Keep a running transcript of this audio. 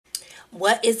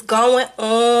What is going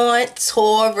on,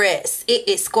 Taurus? It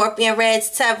is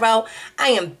ScorpionReddz Tarot. I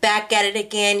am back at it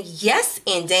again, yes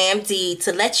and damn deed,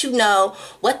 to let you know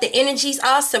what the energies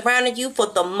are surrounding you for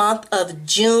the month of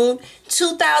June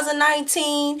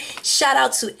 2019. Shout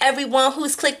out to everyone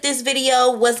who's clicked this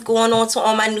video. What's going on to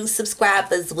all my new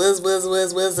subscribers?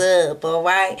 What's up? All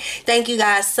right. Thank you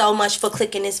guys so much for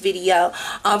clicking this video.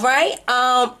 All right.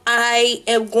 I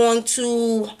am going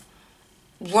to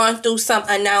run through some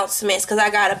announcements because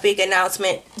I got a big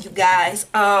announcement, you guys.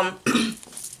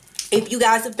 If you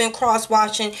guys have been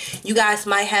cross-watching, you guys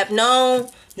might have known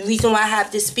the reason why I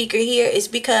have this speaker here is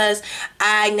because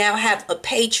I now have a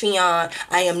Patreon.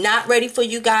 I am not ready for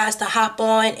you guys to hop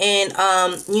on and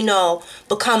you know,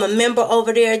 become a member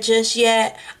over there just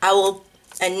yet. I will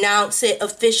announce it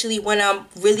officially when I'm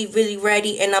really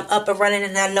ready and I'm up and running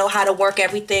and I know how to work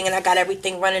everything and I got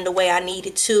everything running the way I need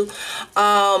it to.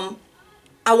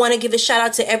 I want to give a shout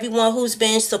out to everyone who's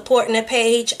been supporting the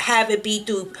page, have it be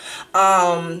through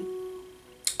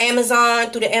Amazon,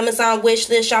 through the Amazon wish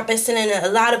list. Y'all been sending a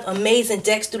lot of amazing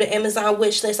decks through the Amazon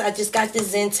wish list. I just got the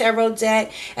Zen Tarot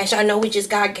deck. As y'all know, we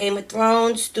just got Game of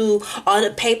Thrones. Through all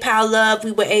the PayPal love,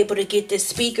 we were able to get this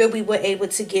speaker. We were able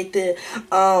to get the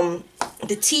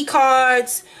T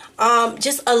cards.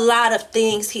 Just a lot of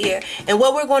things here. And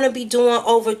what we're going to be doing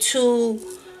over at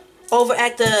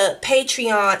the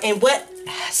Patreon, and what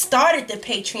started the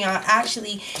Patreon,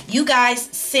 actually, you guys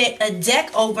sent a deck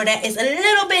over that is a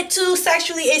little bit too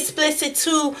sexually explicit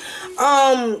to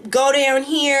go down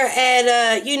here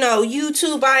at you know,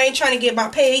 YouTube. I ain't trying to get my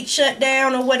page shut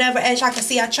down or whatever. As y'all can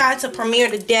see, I tried to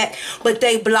premiere the deck, but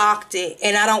they blocked it,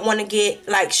 and I don't want to get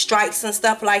like strikes and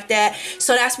stuff like that.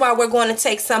 So that's why we're going to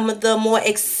take some of the more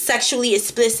sexually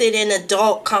explicit and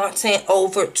adult content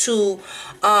over to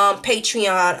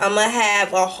Patreon. I'm gonna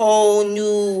have a whole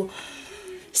new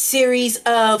series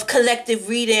of collective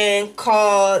reading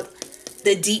called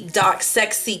The Deep Dark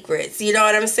Sex Secrets. You know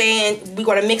what I'm saying? We're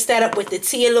going to mix that up with the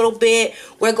tea a little bit.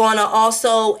 We're going to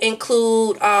also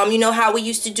include, you know how we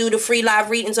used to do the free live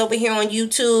readings over here on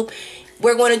YouTube?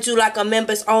 We're going to do like a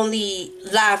members only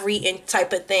live reading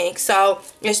type of thing. So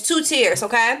there's 2 tiers,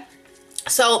 okay?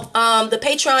 So the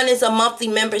Patreon is a monthly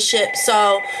membership.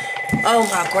 So, oh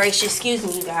my gracious, excuse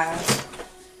me, you guys.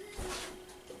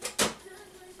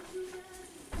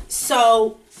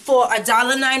 So for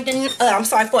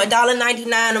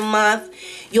 $1.99 a month,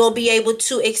 you'll be able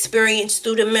to experience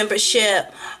through the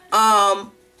membership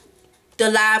the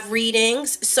live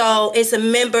readings. So it's a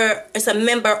member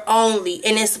only,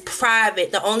 and it's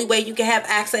private. The only way you can have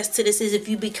access to this is if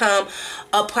you become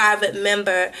a private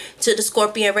member to the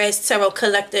ScorpionReddz Tarot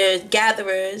Collector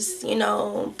Gatherers, you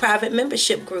know, private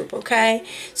membership group, okay?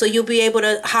 So you'll be able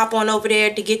to hop on over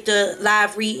there to get the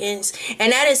live readings,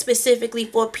 and that is specifically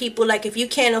for people like if you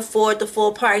can't afford the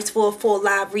full price for a full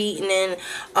live reading and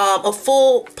a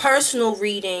full personal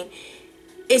reading.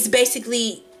 It's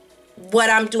basically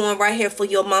what I'm doing right here for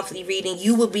your monthly reading.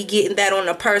 You will be getting that on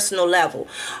a personal level.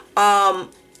 On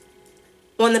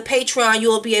the Patreon,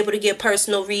 you'll be able to get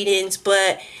personal readings,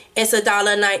 but it's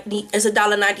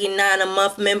 $1.99 a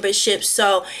month membership.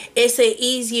 So it's an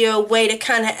easier way to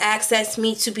kind of access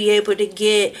me, to be able to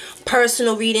get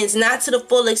personal readings, not to the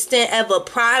full extent of a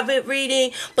private reading,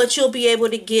 but you'll be able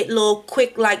to get little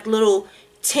quick, like little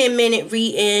 10-minute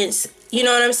readings. You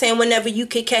know what I'm saying? Whenever you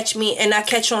can catch me and I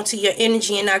catch on to your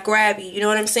energy and I grab you. You know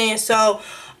what I'm saying? So,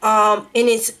 and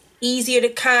it's easier to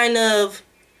kind of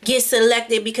get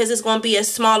selected because it's going to be a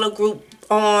smaller group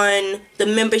on the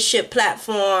membership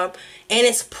platform. And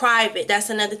it's private. That's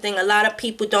another thing. A lot of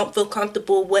people don't feel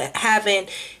comfortable with having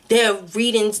their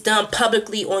readings done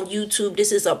publicly on YouTube.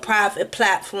 This is a private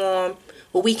platform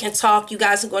where we can talk. You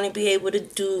guys are going to be able to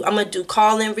do, I'm going to do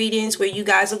call-in readings where you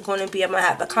guys are going to be able to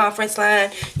have the conference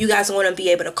line. You guys are going to be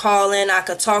able to call in. I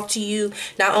could talk to you.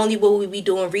 Not only will we be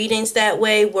doing readings that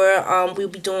way, where we'll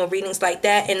be doing readings like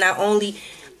that, and not only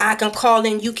I can call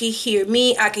in, you can hear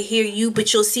me, I can hear you,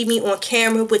 but you'll see me on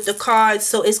camera with the cards.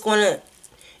 So it's going to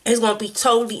be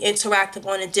totally interactive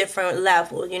on a different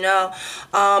level, you know.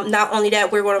 Not only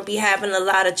that, we're going to be having a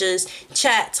lot of just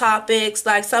chat topics.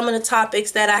 Like some of the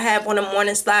topics that I have on the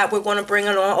morning slide, we're going to bring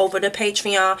it on over to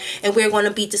Patreon, and we're going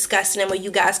to be discussing them where you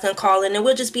guys can call in, and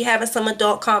we'll just be having some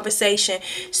adult conversation.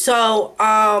 So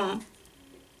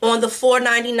on the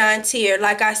 $4.99 tier,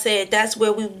 like I said, that's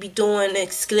where we'll be doing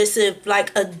exclusive,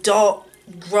 like adult,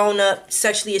 grown-up,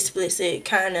 sexually explicit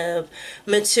kind of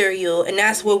material. And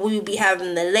that's where we'll be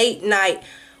having the late night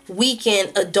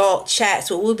weekend adult chats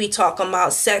where we'll be talking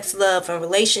about sex, love, and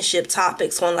relationship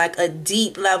topics on like a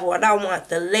deep level. And I want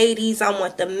the ladies, I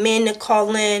want the men to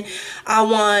call in, I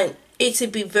want it to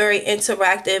be very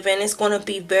interactive, and it's going to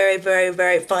be very, very,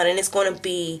 very fun, and it's going to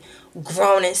be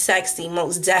grown and sexy,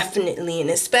 most definitely. And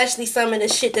especially some of the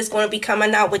shit that's going to be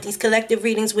coming out with these collective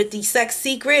readings, with these sex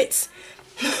secrets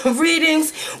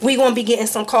readings. We gonna be getting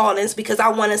some call-ins because I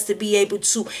want us to be able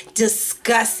to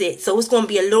discuss it. So it's gonna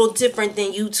be a little different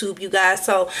than YouTube, you guys.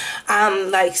 So I'm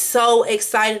like so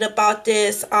excited about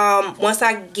this. Once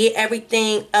I get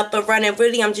everything up and running,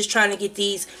 really I'm just trying to get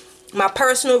my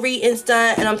personal readings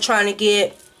done, and I'm trying to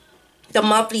get the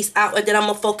monthlies out, and then I'm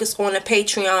gonna focus on the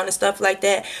Patreon and stuff like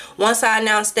that. Once I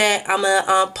announce that, I'm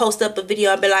gonna post up a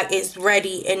video and be like, it's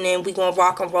ready, and then we gonna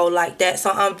rock and roll like that. So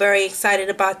I'm very excited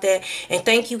about that, and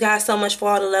thank you guys so much for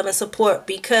all the love and support.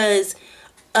 Because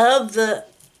of the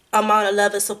amount of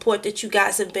love and support that you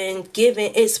guys have been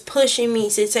giving, it's pushing me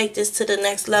to take this to the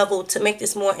next level, to make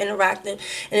this more interactive,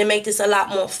 and to make this a lot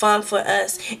more fun for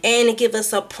us, and to give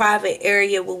us a private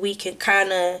area where we can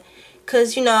kind of,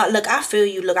 because, you know, look, I feel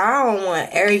you. Look, I don't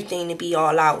want everything to be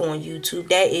all out on YouTube.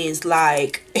 That is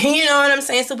like, you know what I'm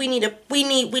saying? So we need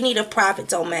a private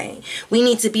domain. We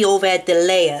need to be over at the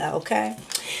layer, okay?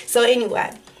 So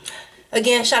anyway,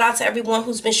 again, shout out to everyone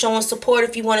who's been showing support.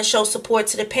 If you want to show support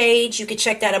to the page, you can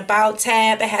check that About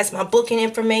tab. It has my booking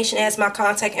information. It has my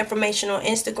contact information on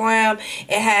Instagram.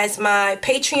 It has my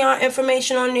Patreon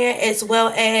information on there, as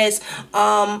well as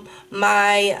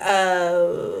my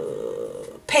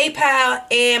PayPal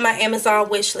and my Amazon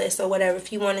wish list or whatever,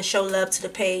 if you want to show love to the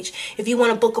page. If you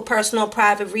want to book a personal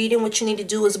private reading, what you need to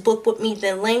do is book with me,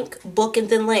 then link, book, and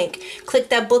then link. Click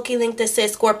that booking link that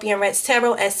says ScorpionReddz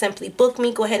Tarot as simply book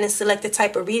me. Go ahead and select the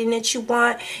type of reading that you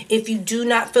want. If you do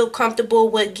not feel comfortable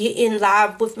with getting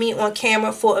live with me on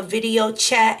camera for a video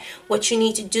chat, what you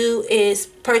need to do is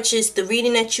purchase the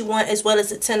reading that you want, as well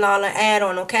as a $10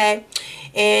 add-on, okay?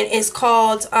 And it's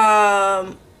called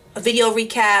a video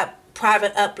recap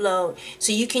private upload.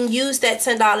 So you can use that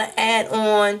 $10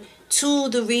 add-on to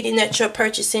the reading that you're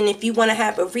purchasing if you want to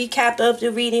have a recap of the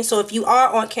reading. So if you are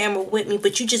on camera with me,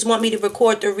 but you just want me to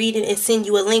record the reading and send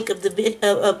you a link of the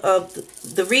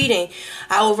reading,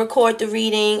 I will record the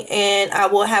reading, and I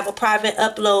will have a private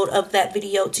upload of that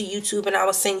video to YouTube, and I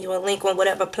will send you a link on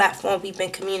whatever platform we've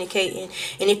been communicating.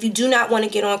 And if you do not want to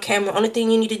get on camera, only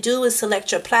thing you need to do is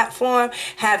select your platform,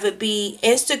 have it be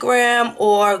Instagram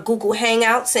or Google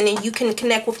Hangouts, and then you can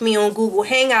connect with me on Google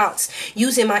Hangouts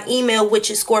using my email, which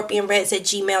is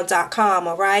ScorpionReddz@gmail.com.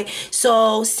 all right?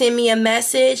 So send me a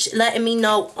message letting me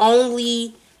know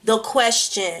only the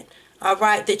question, all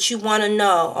right, that you want to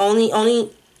know.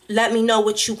 Only let me know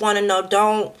what you want to know.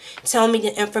 Don't tell me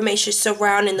the information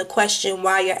surrounding the question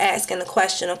while you're asking the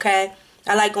question, okay?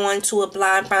 I like going to a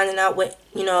blind, finding out what,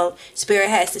 you know, Spirit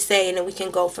has to say, and then we can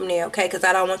go from there, okay? Because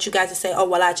I don't want you guys to say, oh,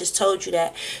 well, I just told you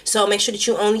that. So make sure that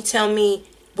you only tell me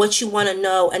what you want to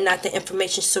know and not the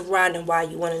information surrounding why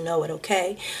you want to know it,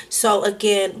 okay? So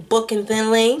again, book and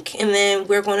then link, and then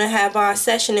we're going to have our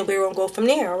session, and we're going to go from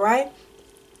there, all right?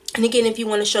 And again, if you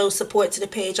want to show support to the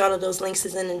page, all of those links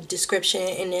is in the description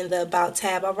and in the About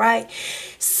tab, all right?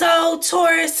 So,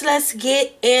 Taurus, let's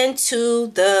get into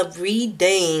the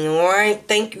reading, all right?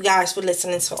 Thank you guys for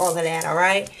listening to all of that, all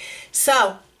right?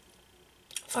 So,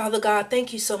 Father God,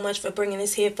 thank you so much for bringing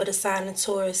us here for the sign of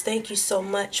Taurus. Thank you so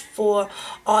much for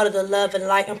all of the love and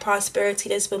light and prosperity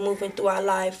that's been moving through our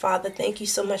life, Father. Thank you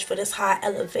so much for this high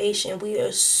elevation. We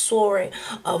are soaring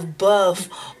above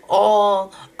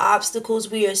all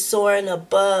obstacles. We are soaring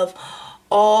above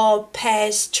all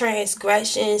past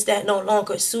transgressions that no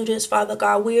longer suit us, Father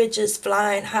God. We are just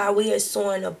flying high. We are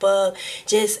soaring above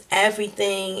just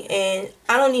everything. And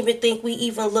I don't even think we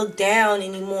even look down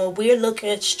anymore. We're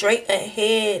looking straight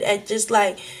ahead at just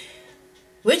like,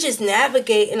 we're just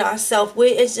navigating ourselves.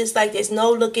 It's just like there's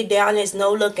no looking down, there's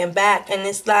no looking back. And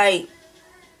it's like,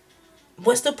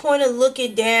 what's the point of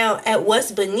looking down at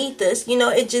what's beneath us? You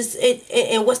know,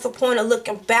 and what's the point of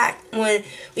looking back when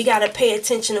we got to pay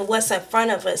attention to what's in front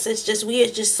of us? It's just, we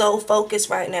are just so focused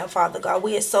right now, Father God.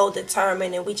 We are so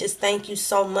determined, and we just thank you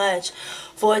so much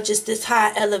for just this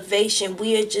high elevation.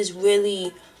 We are just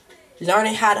really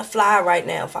learning how to fly right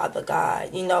now, Father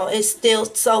God. You know, it's still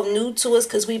so new to us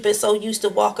because we've been so used to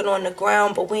walking on the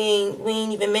ground, but we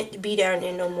ain't even meant to be down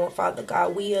there no more, Father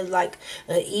God. We are like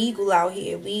an eagle out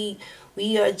here. We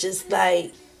are just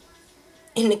like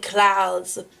in the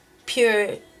clouds of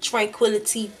pure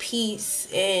tranquility, peace,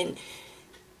 and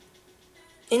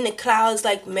in the clouds,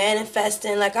 like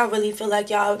manifesting. Like, I really feel like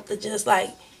y'all are just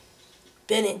like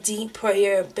been in deep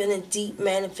prayer, been in deep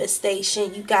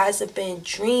manifestation. You guys have been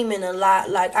dreaming a lot.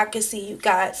 Like, I can see you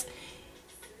guys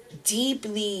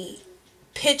deeply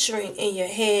picturing in your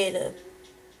head of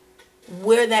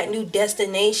where that new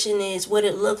destination is, what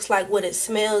it looks like, what it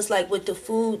smells like, what the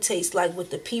food tastes like, what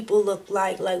the people look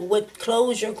like what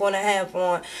clothes you're going to have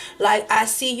on. Like, I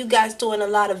see you guys doing a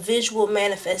lot of visual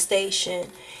manifestation,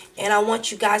 and I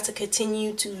want you guys to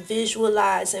continue to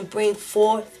visualize and bring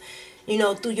forth, you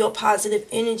know, through your positive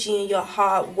energy and your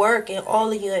hard work and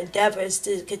all of your endeavors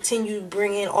to continue to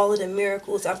bring in all of the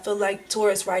miracles. I feel like,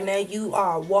 Taurus, right now you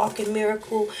are a walking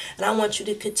miracle, and I want you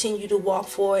to continue to walk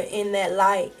forward in that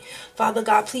light. Father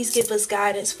God, please give us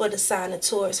guidance for the sign of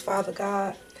Taurus, Father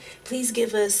God. Please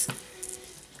give us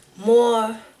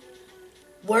more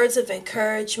words of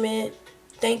encouragement.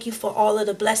 Thank you for all of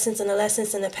the blessings and the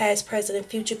lessons in the past, present, and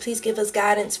future. Please give us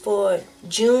guidance for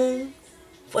June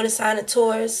for the sign of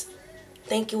Taurus.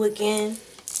 Thank you again.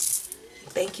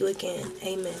 Thank you again.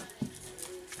 Amen.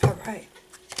 All right.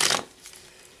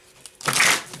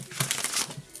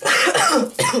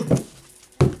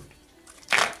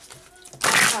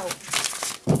 Ow.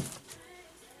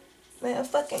 Man, a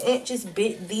fucking ant just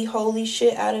bit the holy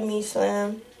shit out of me,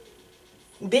 Slam.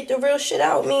 Bit the real shit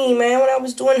out of me, man, when I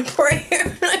was doing the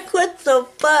prayer. Like, what the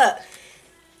fuck?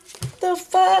 The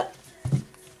fuck?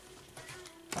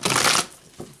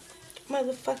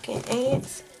 Motherfucking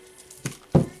ants.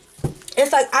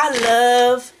 It's like, I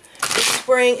love the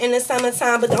spring and the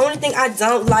summertime, but the only thing I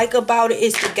don't like about it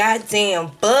is the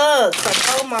goddamn bugs. Like,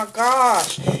 oh my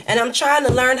gosh. And I'm trying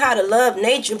to learn how to love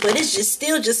nature, but it's just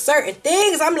still just certain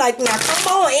things. I'm like, now come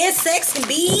on, insects and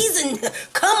bees, and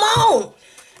come on.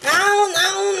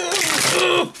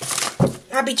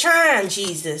 I be trying,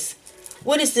 Jesus.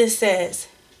 What is this says?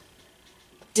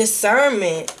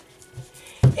 Discernment.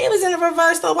 It was in the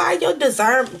reverse, so why your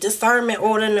discernment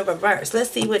all in the reverse?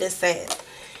 Let's see what it says.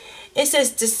 It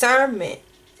says discernment.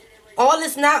 All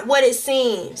is not what it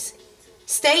seems.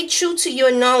 Stay true to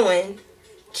your knowing.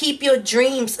 Keep your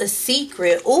dreams a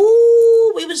secret.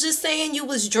 Ooh, we was just saying you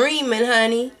was dreaming,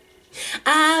 honey.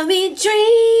 I be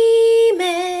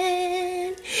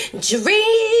dreaming,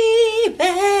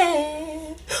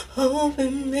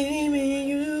 hoping maybe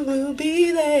you will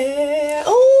be there.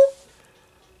 Ooh,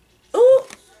 ooh.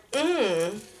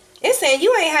 It's saying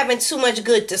you ain't having too much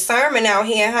good discernment out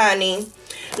here, honey.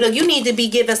 Look, you need to be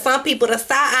giving some people the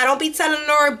side eye. Don't be telling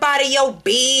everybody your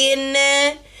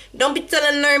business. Don't be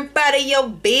telling everybody your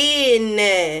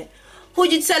business. Who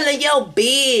you telling your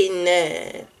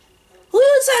business? Who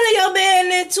you telling your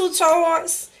business to,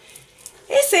 Taurus?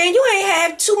 It's saying you ain't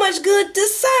have too much good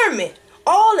discernment.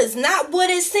 All is not what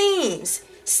it seems.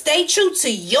 Stay true to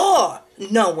your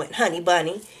knowing, honey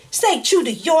bunny. Stay true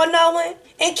to your knowing.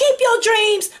 And keep your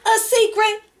dreams a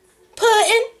secret.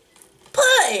 Puddin'.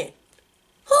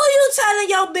 Who you telling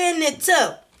your business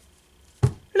to?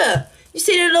 Look, you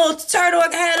see the little turtle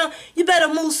I had on? You better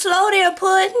move slow there,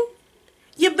 Puddin'.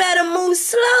 You better move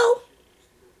slow.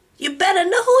 You better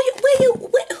know who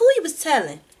you was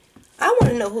telling. I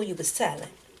want to know who you was telling.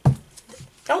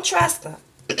 Don't trust her.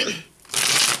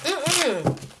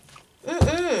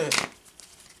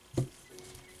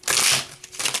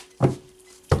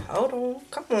 Hold on.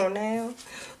 Come on now.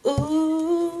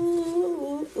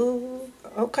 Ooh.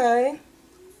 Okay.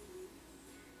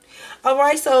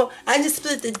 Alright, so I just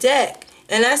split the deck.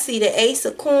 And I see the Ace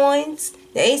of Coins,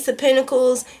 the Ace of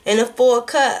Pentacles, and the Four of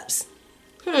Cups.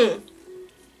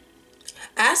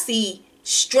 I see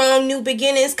strong new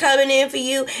beginnings coming in for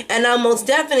you, and I most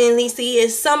definitely see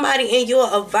is somebody in your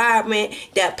environment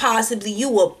that possibly you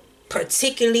were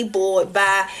particularly bored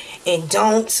by and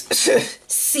don't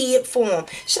see it for them.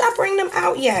 Should I bring them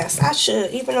out? Yes, I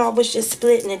should, even though I was just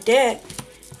splitting the deck.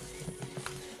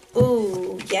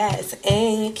 Ooh, yes,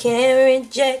 and you can't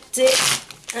reject it.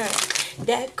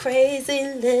 That crazy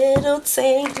little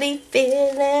tingly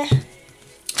feeling.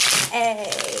 Hey,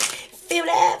 feel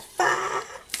that fire.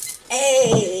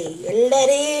 Hey, let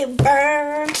it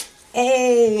burn.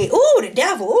 Hey, ooh, the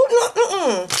devil. Ooh,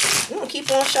 we're gonna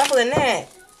keep on shuffling that.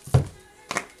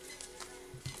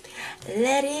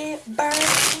 Let it burn.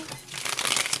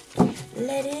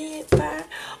 Let it burn.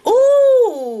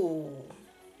 Ooh.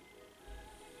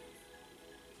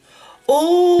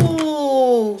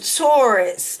 Ooh,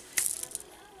 Taurus.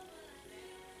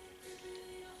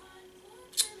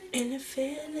 And the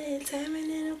feeling's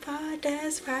happening apart,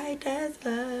 that's right, that's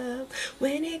love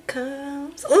when it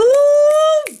comes.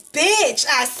 Ooh, bitch,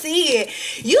 I see it.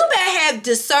 You better have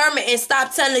discernment and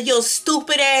stop telling your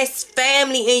stupid ass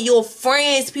family and your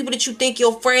friends, people that you think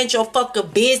your friends, your fucking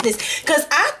business. Because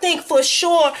I think for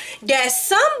sure that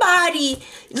somebody,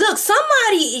 look,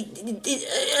 somebody,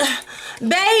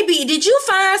 baby, did you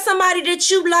find somebody that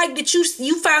you like, that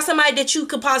you found somebody that you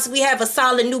could possibly have a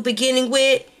solid new beginning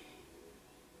with?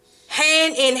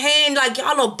 hand in hand, like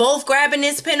y'all are both grabbing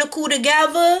this pinnacle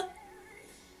together.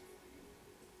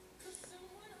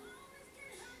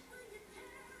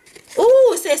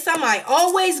 Ooh, it says somebody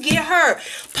always get hurt.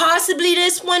 Possibly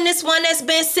this one that's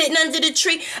been sitting under the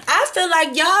tree. I feel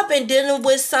like y'all been dealing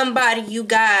with somebody, you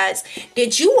guys,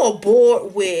 that you were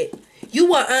bored with. You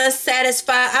were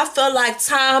unsatisfied. I feel like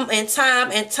time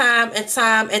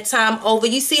over.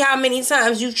 You see how many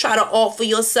times you try to offer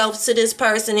yourself to this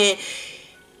person, and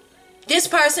this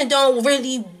person don't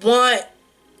really want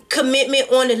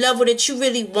commitment on the level that you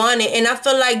really want it. And I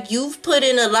feel like you've put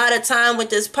in a lot of time with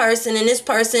this person, and this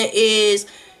person is,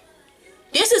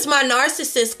 this is my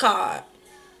narcissist card.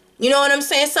 You know what I'm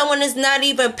saying? Someone is not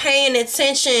even paying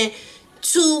attention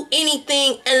to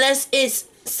anything unless it's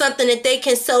something that they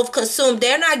can self-consume.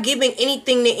 They're not giving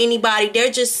anything to anybody.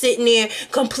 They're just sitting there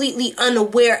completely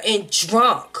unaware and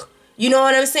drunk. You know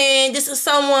what I'm saying? This is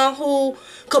someone who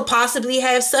could possibly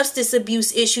have substance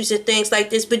abuse issues and things like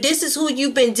this. But this is who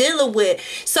you've been dealing with.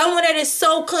 Someone that is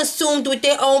so consumed with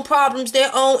their own problems,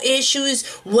 their own issues,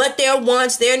 what their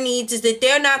wants, their needs, is that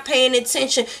they're not paying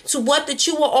attention to what that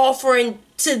you were offering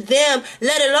to them,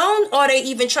 let alone are they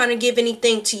even trying to give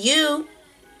anything to you.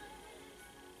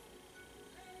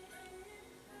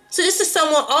 So this is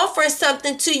someone offering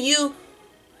something to you,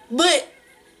 but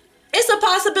it's a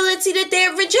possibility that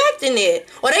they're rejecting it.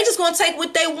 Or they just going to take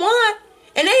what they want,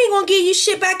 and they ain't going to give you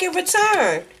shit back in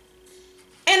return.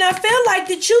 And I feel like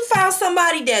that you found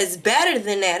somebody that's better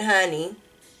than that, honey.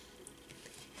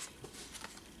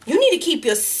 You need to keep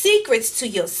your secrets to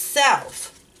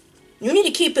yourself. You need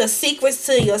to keep your secrets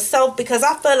to yourself, because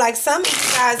I feel like some of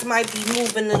you guys might be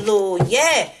moving a little,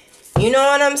 you know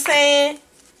what I'm saying?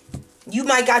 You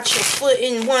might got your foot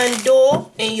in one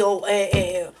door and your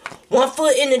one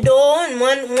foot in the door and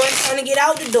one trying to get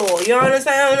out the door. You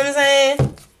understand what I'm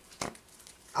saying?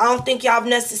 I don't think y'all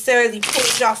necessarily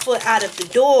pulled y'all foot out of the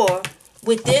door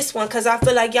with this one, because I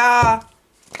feel like y'all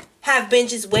have been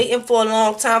just waiting for a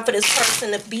long time for this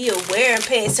person to be aware and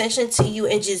pay attention to you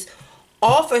and just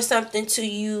offer something to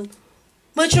you.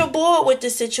 But you're bored with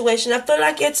the situation. I feel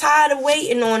like you're tired of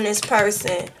waiting on this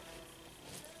person.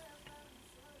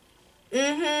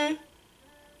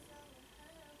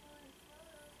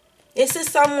 This is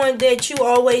someone that you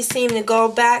always seem to go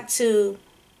back to.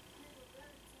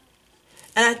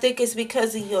 And I think it's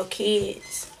because of your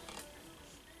kids.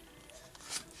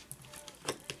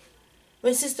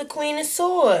 This is the Queen of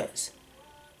Swords.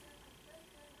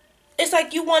 It's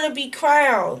like you want to be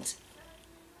crowned.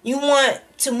 You want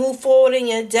to move forward in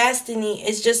your destiny.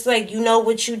 It's just like you know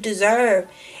what you deserve.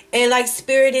 And like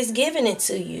Spirit is giving it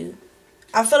to you.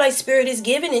 I feel like Spirit is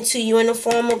giving it to you in the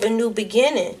form of a new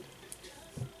beginning.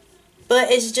 But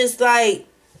it's just like,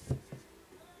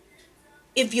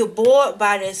 if you're bored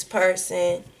by this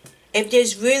person, if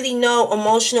there's really no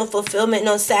emotional fulfillment,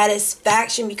 no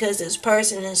satisfaction, because this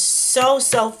person is so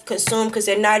self-consumed because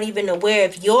they're not even aware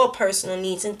of your personal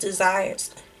needs and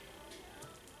desires.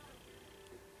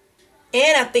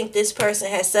 And I think this person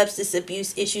has substance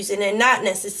abuse issues, and they're not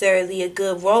necessarily a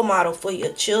good role model for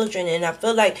your children. And I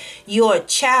feel like you're a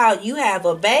child, you have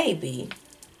a baby.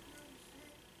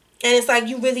 And it's like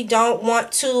you really don't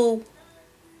want to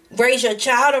raise your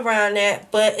child around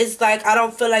that. But it's like, I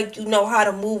don't feel like you know how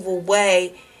to move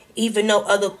away, even though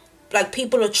other, like,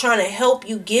 people are trying to help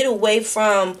you get away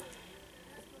from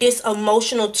this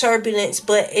emotional turbulence.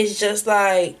 But it's just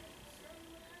like,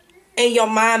 in your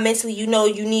mind, mentally, you know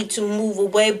you need to move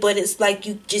away, but it's like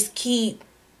you just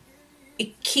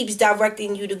it keeps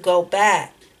directing you to go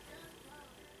back.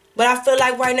 But I feel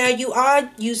like right now you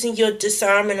are using your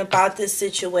discernment about this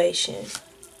situation.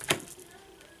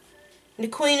 The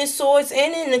Queen of Swords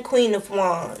and then the Queen of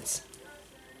Wands.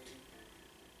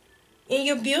 And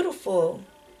you're beautiful.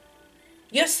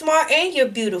 You're smart and you're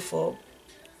beautiful.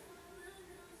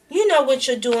 You know what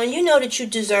you're doing. You know that you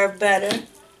deserve better.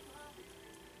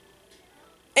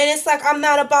 And it's like, I'm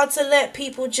not about to let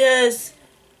people just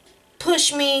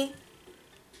push me.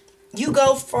 You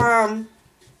go from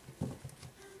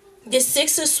the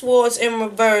Six of Swords in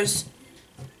reverse,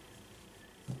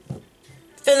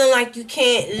 feeling like you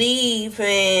can't leave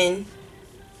and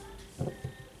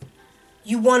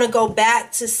you want to go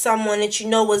back to someone that you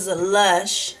know was a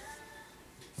lush.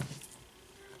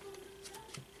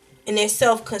 And they're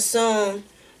self-consumed.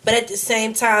 But at the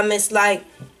same time, it's like,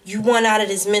 you want out of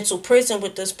this mental prison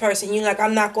with this person. You're like,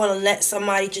 I'm not going to let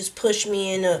somebody just push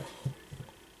me in a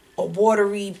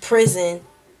watery prison,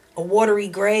 a watery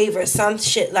grave or some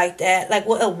shit like that. Like,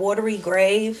 what, a watery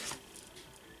grave?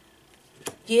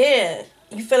 Yeah.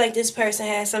 You feel like this person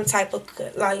has some type of,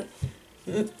 like,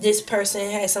 this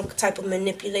person has some type of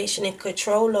manipulation and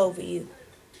control over you.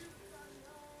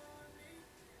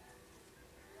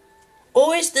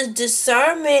 Or it's the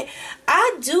discernment.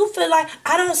 I do feel like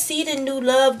I don't see the new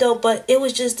love though, but it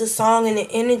was just the song and the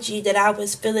energy that I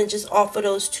was feeling just off of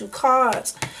those two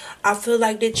cards. I feel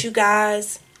like that you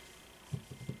guys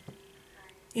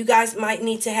might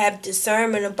need to have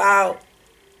discernment about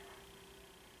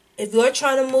if you're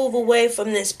trying to move away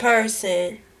from this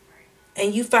person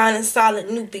and you find a solid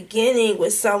new beginning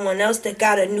with someone else that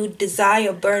got a new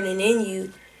desire burning in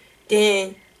you,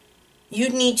 then you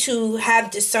need to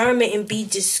have discernment and be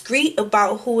discreet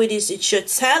about who it is that you're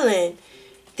telling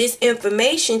this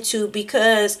information to,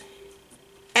 because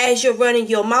as you're running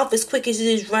your mouth, as quick as it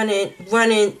is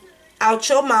running out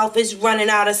your mouth, it's running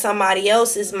out of somebody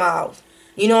else's mouth.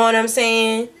 You know what I'm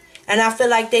saying? And I feel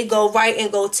like they go right and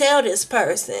go tell this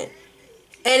person.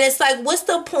 And it's like, what's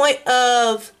the point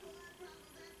of...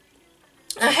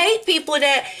 I hate people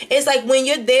that it's like when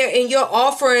you're there and you're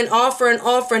offering,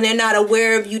 they're not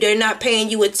aware of you, they're not paying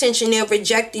you attention, they're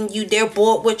rejecting you, they're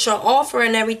bored with your offer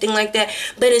and everything like that.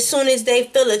 But as soon as they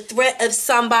feel a threat of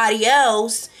somebody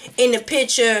else in the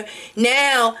picture,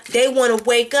 now they want to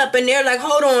wake up and they're like,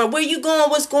 hold on, where you going?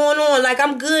 What's going on? Like,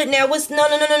 I'm good now.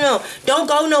 No. Don't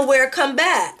go nowhere. Come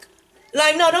back.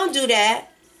 Like, no, don't do that.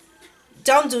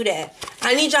 Don't do that.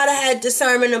 I need y'all to have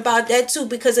discernment about that too,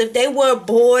 because if they were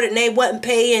bored and they wasn't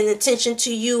paying attention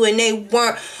to you and they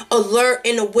weren't alert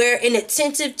and aware and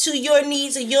attentive to your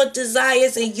needs and your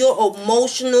desires and your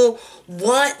emotional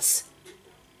wants,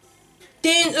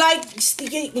 then like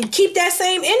keep that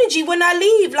same energy when I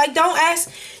leave. Like,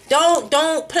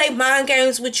 don't play mind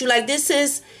games with you. Like, this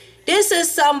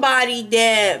is somebody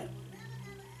that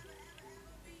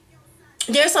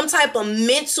there's some type of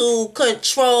mental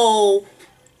control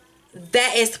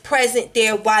that is present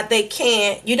there why they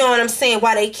can't, you know what I'm saying,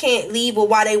 why they can't leave or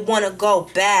why they want to go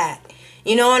back.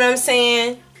 You know what I'm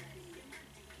saying?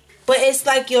 But it's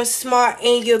like you're smart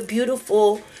and you're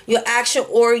beautiful, you're action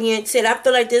oriented. I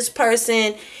feel like this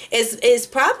person is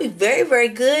probably very, very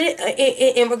good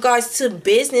in regards to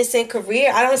business and career.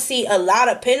 I don't see a lot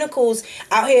of pentacles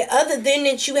out here other than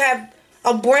that you have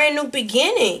a brand new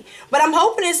beginning. But I'm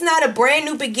hoping it's not a brand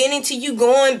new beginning to you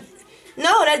going...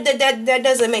 No, that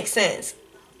doesn't make sense.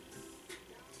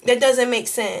 That doesn't make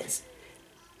sense.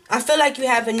 I feel like you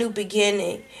have a new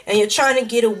beginning and you're trying to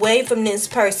get away from this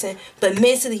person, but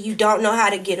mentally you don't know how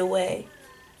to get away.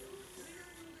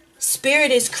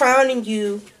 Spirit is crowning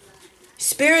you.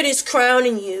 Spirit is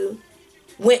crowning you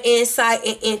with insight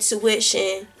and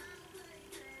intuition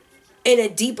and a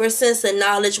deeper sense of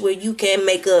knowledge where you can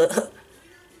make a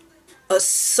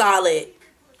solid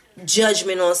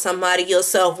judgment on somebody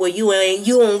yourself, where you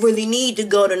don't really need to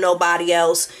go to nobody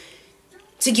else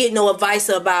to get no advice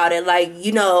about it. Like,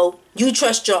 you know, you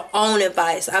trust your own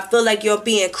advice. I feel like you're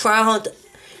being crowned,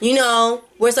 you know,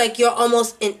 where it's like you're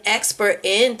almost an expert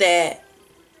in that.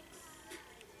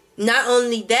 Not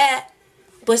only that,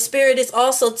 but Spirit is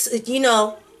also, you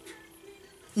know,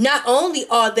 not only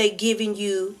are they giving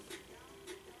you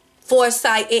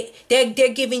foresight, they're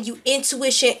giving you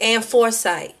intuition and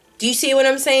foresight. Do you see what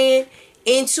I'm saying?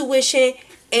 Intuition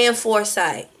and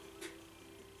foresight.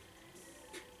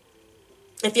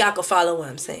 If y'all can follow what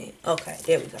I'm saying. Okay,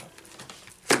 there we go.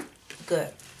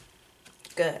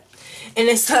 Good. And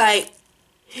it's like,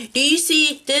 do you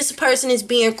see this person is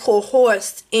being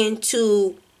coerced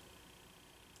into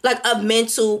like a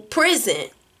mental prison?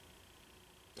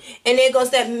 And there goes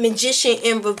that Magician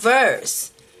in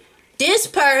reverse. This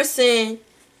person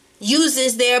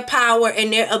uses their power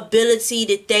and their ability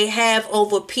that they have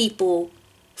over people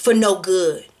for no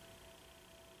good.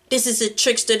 This is a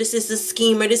trickster. This is a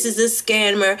schemer. This is a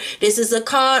scammer. This is a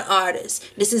con artist.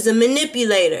 This is a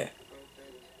manipulator.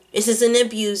 This is an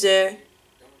abuser.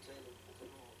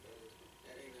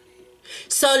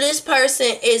 So this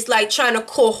person is like trying to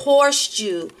coerce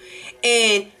you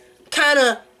and kind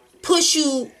of push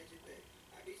you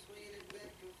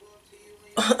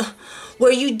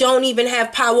where you don't even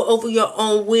have power over your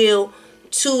own will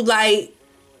to like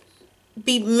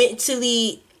be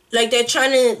mentally, like they're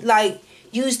trying to like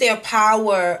use their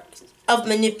power of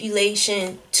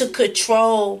manipulation to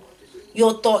control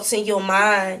your thoughts and your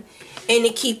mind and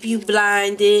to keep you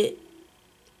blinded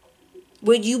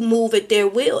where you move at their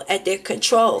will, at their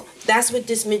control. That's what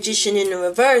this Magician in the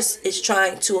reverse is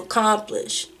trying to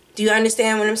accomplish. Do you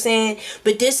understand what I'm saying?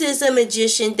 But this is a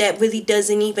magician that really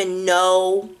doesn't even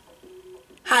know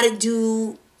how to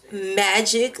do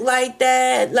magic like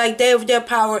that. Like their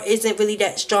power isn't really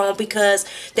that strong because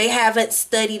they haven't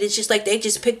studied. It's just like they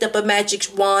just picked up a magic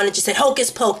wand and just said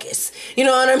hocus pocus. You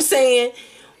know what I'm saying?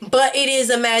 But it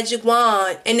is a magic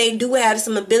wand, and they do have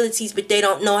some abilities, but they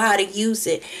don't know how to use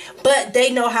it. But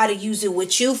they know how to use it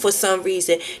with you for some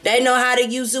reason. They know how to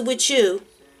use it with you.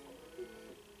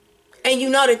 And you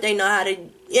know that they know how to,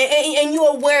 and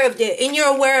you're aware of that, and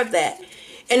you're aware of that.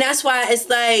 And that's why it's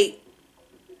like,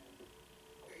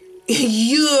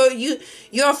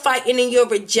 you're fighting and you're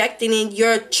rejecting and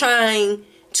you're trying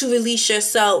to release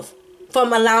yourself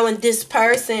from allowing this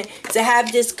person to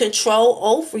have this control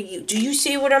over you. Do you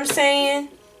see what I'm saying?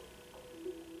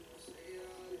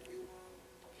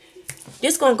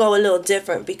 This gonna go a little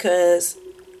different because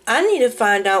I need to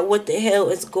find out what the hell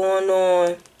is going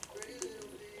on.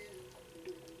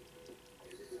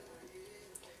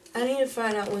 I need to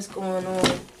find out what's going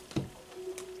on.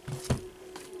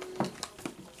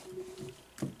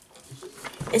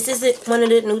 This is one of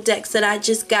the new decks that I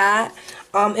just got.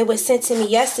 It was sent to me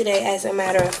yesterday, as a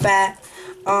matter of fact,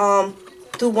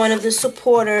 through one of the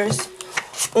supporters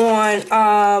on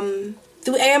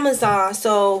through Amazon.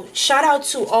 So shout out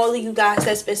to all of you guys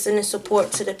that's been sending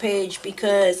support to the page,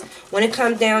 because when it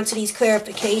comes down to these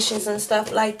clarifications and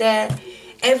stuff like that,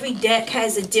 every deck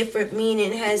has a different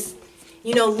meaning, has,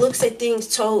 you know, looks at things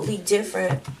totally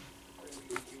different,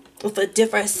 with a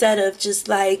different set of just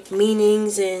like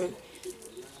meanings and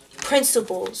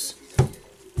principles.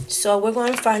 So we're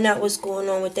going to find out what's going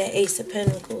on with that Ace of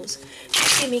Pentacles.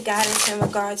 Give me guidance in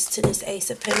regards to this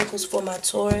Ace of Pentacles for my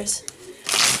Taurus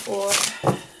for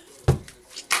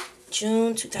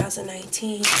June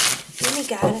 2019. Give me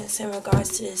guidance in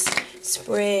regards to this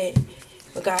spread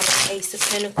regarding Ace of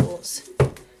Pentacles.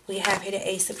 We have here the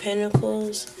Ace of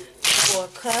Pentacles, 4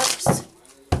 Cups,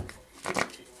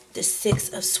 the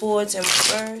 6 of Swords in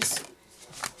reverse,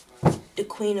 the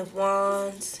Queen of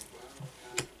Wands,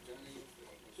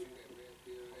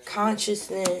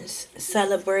 consciousness,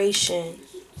 celebration.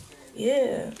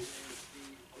 Yeah.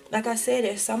 Like I said,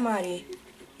 there's somebody.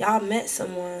 Y'all met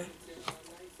someone.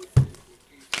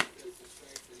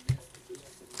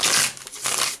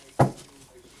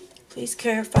 Please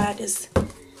clarify this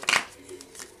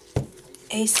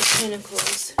Ace of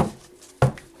Pentacles.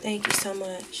 Thank you so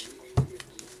much.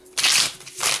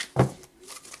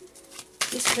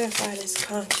 Please clarify this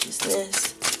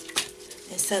consciousness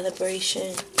and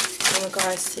celebration in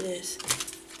regards to this.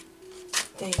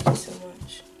 Thank you so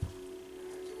much.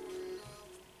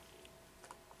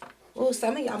 Oh,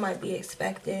 some of y'all might be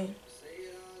expecting.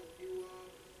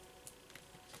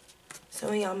 Some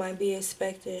of y'all might be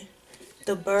expecting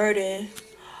the burden,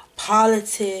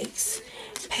 politics,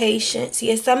 patience.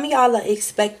 Yeah, some of y'all are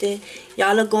expecting.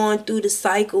 Y'all are going through the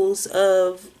cycles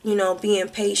of, you know, being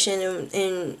patient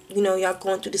and you know, y'all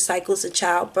going through the cycles of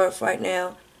childbirth right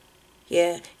now.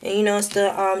 Yeah, and you know, it's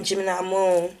the Gemini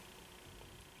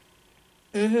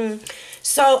moon.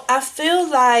 So I feel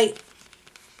like,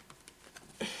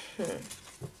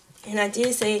 and I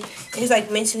did say, it's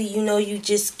like mentally, you know, you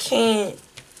just can't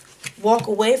walk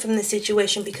away from the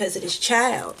situation because of this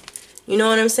child. You know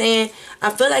what I'm saying?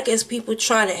 I feel like it's people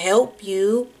trying to help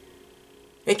you.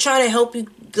 They're trying to help you,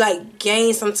 like,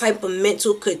 gain some type of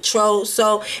mental control.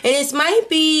 So, and it might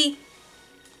be,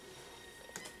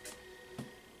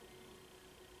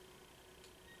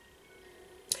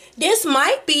 this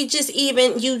might be just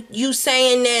even you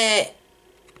saying that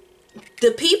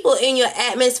the people in your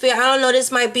atmosphere, I don't know,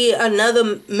 this might be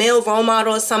another male role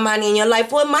model or somebody in your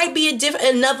life. Or it might be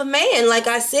another man. Like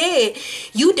I said,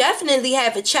 you definitely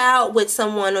have a child with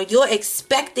someone, or you're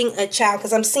expecting a child.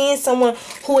 Because I'm seeing someone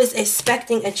who is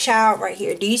expecting a child right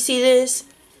here. Do you see this?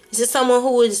 This is someone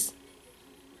who is,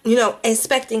 you know,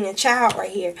 expecting a child right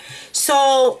here.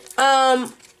 So, I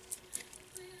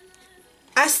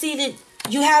see that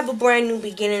you have a brand new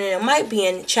beginning, and it might be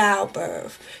in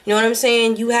childbirth. You know what I'm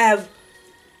saying?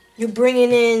 You're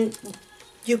bringing in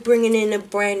a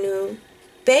brand new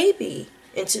baby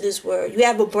into this world. You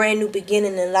have a brand new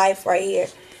beginning in life right here.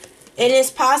 And it's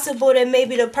possible that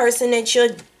maybe the person that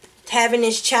you're having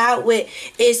this child with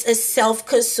is a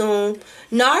self-consumed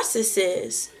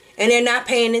narcissist, and they're not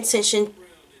paying attention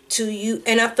to you.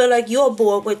 And I feel like you're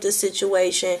bored with the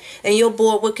situation, and you're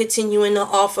bored with continuing to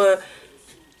offer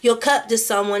your cup to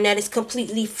someone that is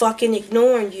completely fucking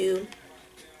ignoring you.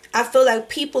 I feel like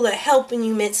people are helping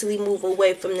you mentally move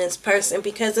away from this person,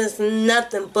 because there's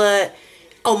nothing but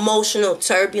emotional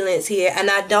turbulence here, and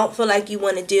I don't feel like you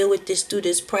want to deal with this through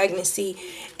this pregnancy.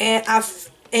 And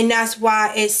that's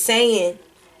why it's saying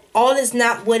all is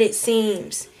not what it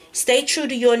seems. Stay true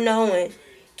to your knowing.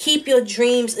 Keep your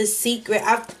dreams a secret.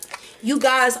 You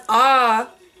guys are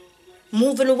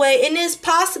moving away, and it's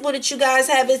possible that you guys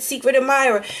have a secret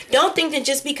admirer. Don't think that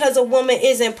just because a woman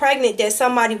isn't pregnant that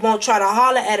somebody won't try to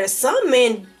holler at her. Some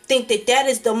men think that that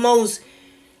is the most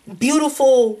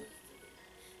beautiful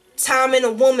time in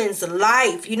a woman's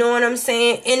life. You know what I'm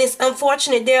saying? And it's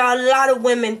unfortunate. There are a lot of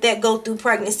women that go through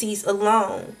pregnancies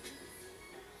alone.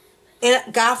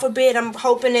 And God forbid, I'm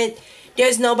hoping that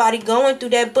there's nobody going through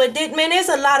that. But man, there's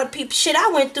a lot of people. Shit,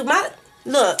 I went through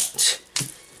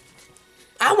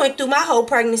my whole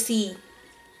pregnancy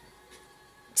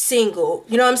single.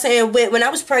 You know what I'm saying? When I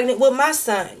was pregnant with my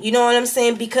son. You know what I'm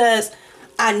saying? Because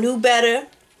I knew better.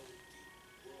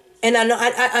 And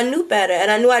I knew better.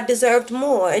 And I knew I deserved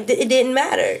more. It didn't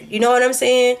matter. You know what I'm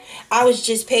saying? I was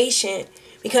just patient.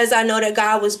 Because I know that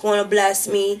God was going to bless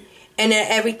me. And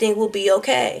that everything will be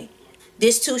okay.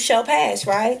 This too shall pass,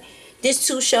 right? This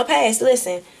too shall pass.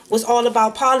 Listen, was all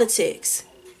about politics.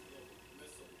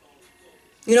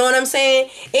 You know what I'm saying?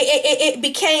 It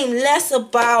became less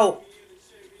about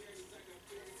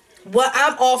what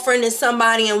I'm offering to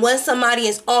somebody and what somebody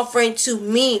is offering to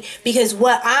me. Because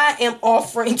what I am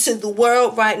offering to the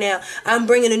world right now, I'm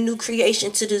bringing a new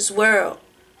creation to this world.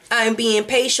 I'm being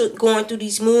patient going through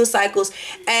these moon cycles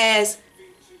as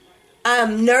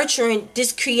I'm nurturing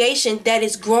this creation that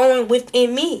is growing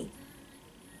within me.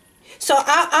 So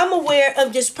I'm aware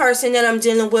of this person that I'm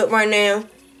dealing with right now.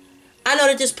 I know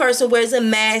that this person wears a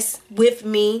mask with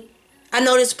me. I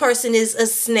know this person is a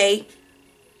snake.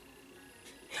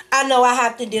 I know I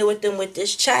have to deal with them with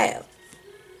this child.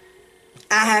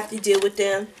 I have to deal with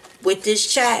them with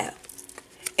this child.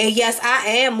 And yes, I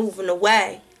am moving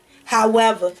away.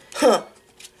 However,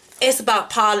 it's about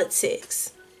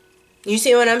politics. You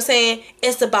see what I'm saying?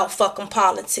 It's about fucking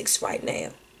politics right now.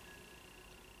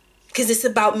 Because it's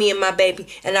about me and my baby.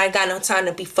 And I ain't got no time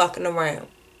to be fucking around.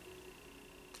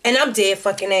 And I'm dead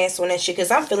fucking ass on that shit. Because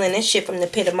I'm feeling that shit from the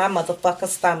pit of my motherfucking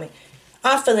stomach.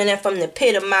 I'm feeling that from the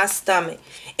pit of my stomach.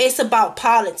 It's about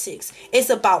politics.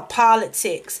 It's about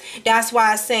politics. That's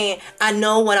why I'm saying I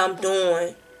know what I'm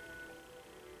doing.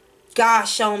 God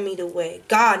showed me the way.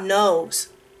 God knows.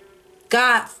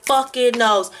 God fucking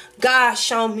knows. God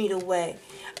showed me the way.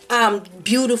 I'm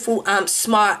beautiful, I'm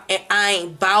smart, and I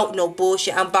ain't about no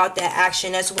bullshit. I'm about that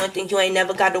action. That's one thing you ain't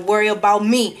never got to worry about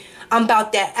me. I'm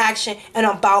about that action, and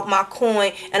I'm about my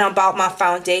coin, and I'm about my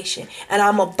foundation. And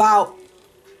I'm about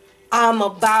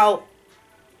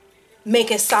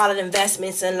making solid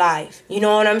investments in life. You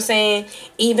know what I'm saying?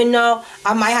 Even though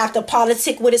I might have to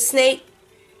politic with a snake,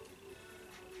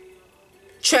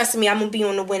 trust me, I'm going to be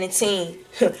on the winning team.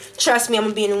 Trust me, I'm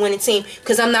going to be in the winning team.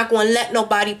 Because I'm not going to let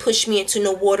nobody push me into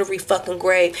no watery fucking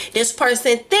grave. This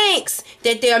person thinks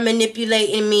that they're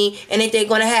manipulating me and that they're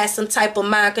going to have some type of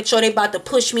mind control. They're about to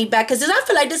push me back. Because I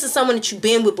feel like this is someone that you've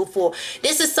been with before.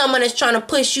 This is someone that's trying to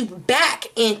push you back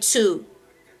into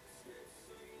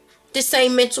the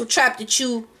same mental trap that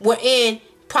you were in,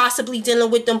 possibly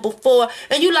dealing with them before.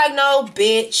 And you like, no,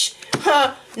 bitch.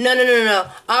 No.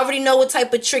 I already know what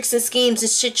type of tricks and schemes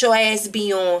and shit your ass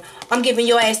be on. I'm giving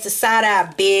your ass the side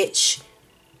eye, bitch.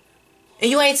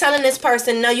 And you ain't telling this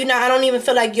person, no, you're not. I don't even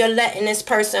feel like you're letting this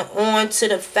person on to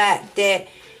the fact that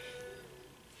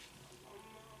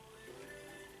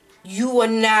you are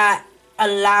not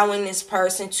allowing this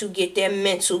person to get their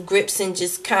mental grips and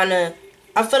just kind of,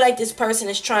 I feel like this person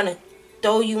is trying to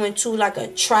throw you into like a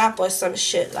trap or some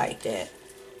shit like that.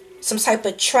 Some type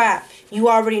of trap. You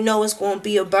already know it's going to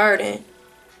be a burden.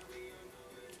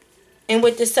 And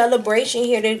with the celebration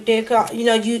here,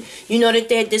 you know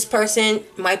that this person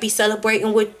might be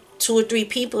celebrating with 2 or 3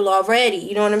 people already.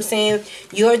 You know what I'm saying?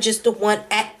 You're just the one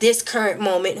at this current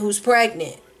moment who's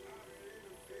pregnant.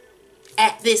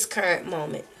 At this current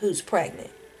moment who's pregnant.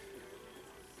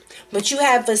 But you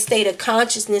have a state of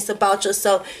consciousness about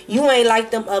yourself. You ain't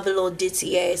like them other little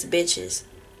ditzy ass bitches.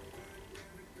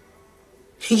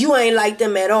 You ain't like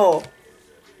them at all.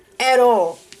 At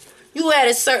all. You at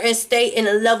a certain state and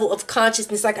a level of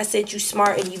consciousness. Like I said, you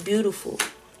smart and you beautiful.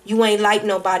 You ain't like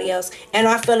nobody else. And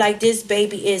I feel like this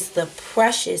baby is the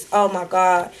precious. Oh my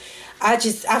God. I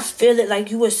feel it like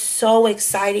you were so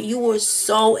excited. You were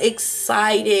so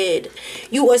excited.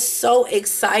 You were so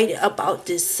excited about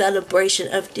this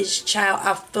celebration of this child.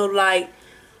 I feel like,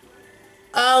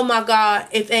 oh my God,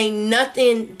 if ain't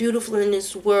nothing beautiful in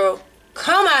this world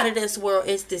come out of this world,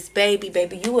 it's this baby.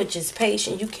 You are just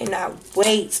patient. You cannot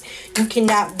wait. You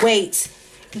cannot wait.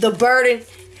 The burden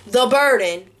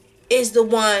is the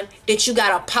one that you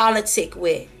got to politic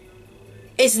with.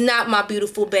 It's not my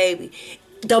beautiful baby.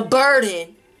 The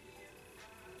burden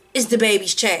is the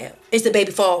baby's child. It's the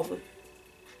baby father.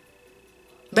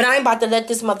 But I ain't about to let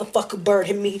this motherfucker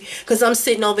burden me. Because I'm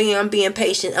sitting over here. I'm being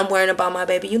patient. I'm worrying about my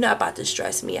baby. You're not about to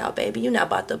stress me out, baby. You're not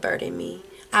about to burden me.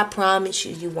 I promise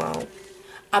you, you won't.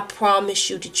 I promise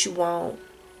you that you won't.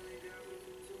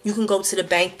 You can go to the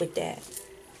bank with that.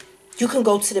 You can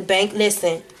go to the bank.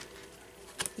 Listen,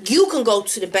 you can go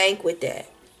to the bank with that.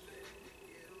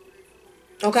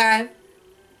 Okay?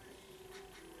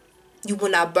 You will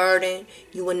not burden.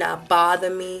 You will not bother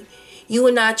me. You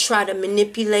will not try to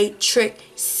manipulate, trick,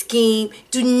 scheme.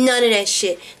 Do none of that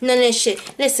shit. None of that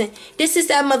shit. Listen, this is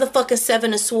that motherfucking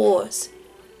Seven of Swords.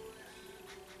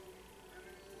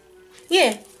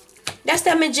 Yeah. That's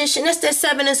that magician. That's that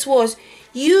Seven of Swords.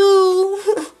 You...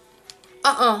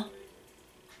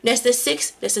 That's the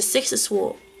Six. That's the Six of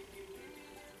Swords.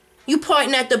 You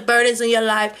pointing at the burdens in your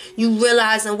life. You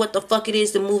realizing what the fuck it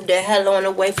is to move the hell on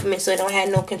away from it so they don't have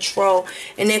no control.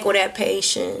 And there go that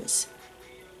patience.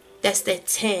 That's that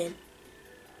 10.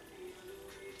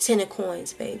 10 of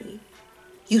coins, baby.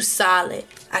 You solid.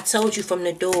 I told you from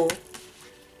the door.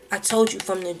 I told you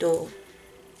from the door.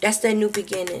 That's that new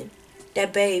beginning.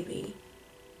 That baby.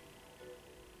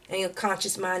 And your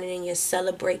conscious mind, and you're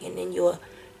celebrating, and you're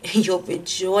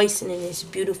rejoicing in this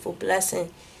beautiful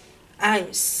blessing.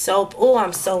 I'm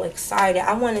so excited.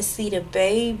 I want to see the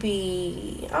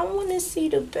baby. I want to see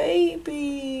the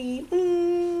baby.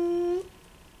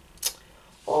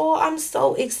 Oh, I'm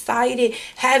so excited.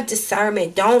 Have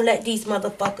discernment. Don't let these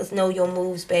motherfuckers know your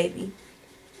moves, baby.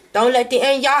 Don't let them.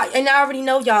 And y'all, and I already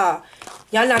know y'all.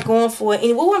 Y'all not going for it.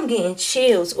 And ooh, I'm getting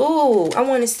chills. Ooh, I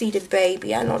want to see the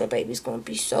baby. I know the baby's going to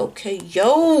be so cute.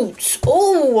 Ooh.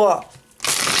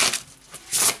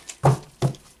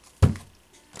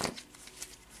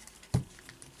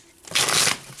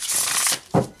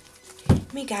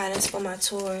 Give me guidance for my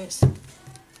Taurus.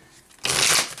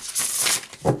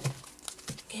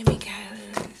 Give me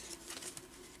guidance.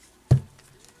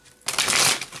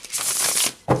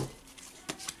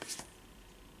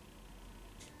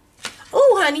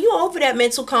 Oh, honey, you over that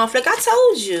mental conflict. I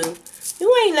told you.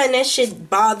 You ain't letting that shit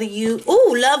bother you.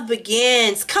 Ooh, love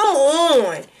begins. Come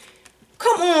on.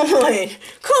 Come on.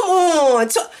 Come on.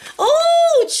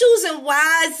 Oh, choosing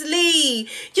wisely.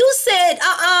 You said,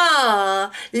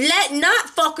 let not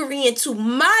fuckery into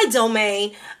my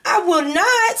domain. I will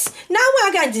not. Now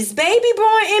I got this baby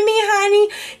born in me, honey.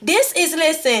 This is,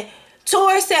 listen,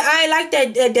 Taurus said, I ain't like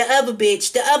that, the other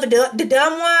bitch. The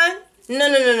dumb one. No.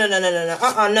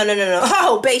 No.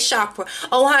 Oh, base chakra.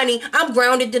 Oh, honey, I'm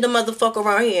grounded to the motherfucker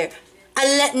around here. I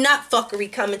let not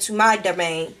fuckery come into my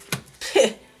domain.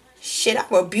 Shit, I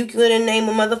rebuke you in the name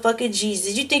of motherfucking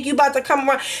Jesus. You think you about to come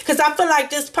around? Because I feel like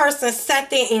this person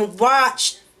sat there and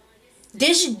watched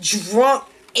this drunk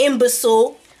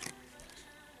imbecile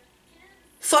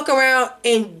fuck around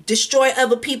and destroy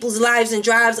other people's lives and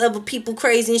drives other people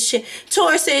crazy and shit.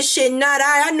 Taurus said shit, not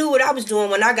I. I knew what I was doing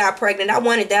when I got pregnant. I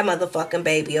wanted that motherfucking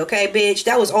baby, okay, bitch?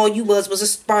 That was all you was a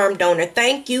sperm donor.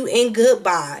 Thank you and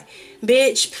goodbye.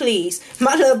 Bitch, please.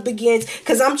 My love begins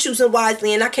because I'm choosing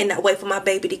wisely and I cannot wait for my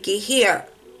baby to get here.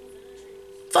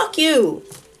 Fuck you.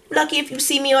 Lucky if you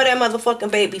see me or that motherfucking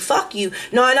baby. Fuck you.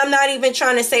 No, and I'm not even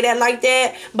trying to say that like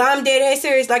that, but I'm dead ass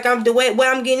serious. Like, I'm the way what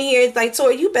I'm getting here is like,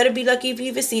 Taurus, you better be lucky if you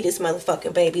even see this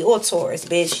motherfucking baby. Or Taurus,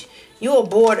 bitch. You a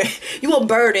border. You a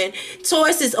burden.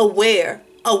 Taurus is aware.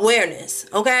 Awareness.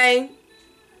 Okay?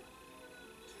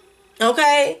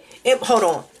 Okay? Hold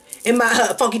on. In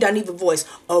my Funky Dineva voice,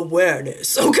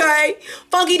 awareness, okay?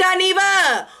 Funky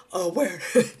Dineva,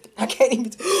 awareness. I can't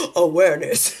even,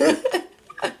 awareness.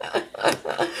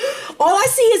 All I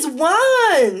see is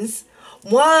ones.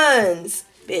 Ones.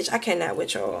 Bitch, I cannot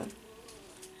with y'all.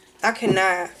 I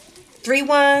cannot. 3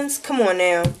 ones, come on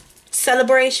now.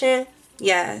 Celebration,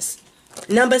 yes.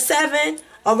 Number 7,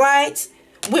 all right?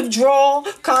 Withdrawal,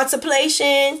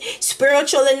 contemplation,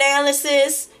 spiritual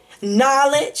analysis,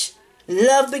 knowledge.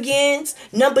 Love begins.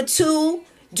 Number 2,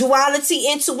 duality,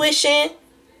 intuition,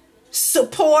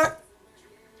 support.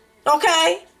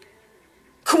 Okay?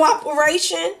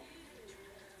 Cooperation.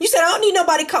 You said I don't need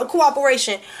nobody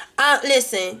cooperation.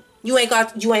 Listen, you ain't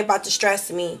about to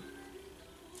stress me.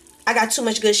 I got too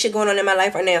much good shit going on in my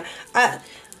life right now. I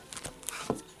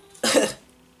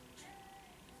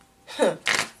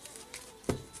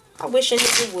wish a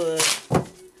nigga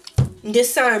would.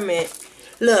 Discernment.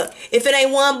 Look, if it ain't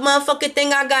one motherfucking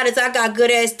thing I got is I got good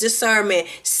ass discernment.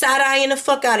 Side-eyeing the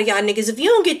fuck out of y'all niggas. If you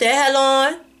don't get the hell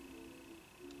on,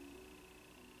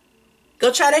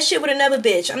 go try that shit with another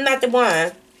bitch. I'm not the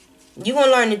one. You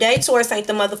gonna learn today. Taurus ain't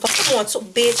the motherfucker. Come on,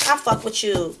 bitch. I fuck with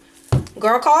you.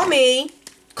 Girl, call me.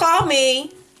 Call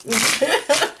me.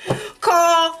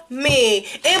 Call me.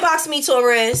 Inbox me,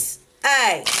 Taurus.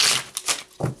 Hey.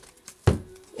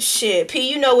 Shit, P,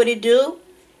 you know what it do.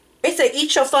 They say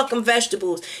eat your fucking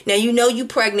vegetables. Now you know you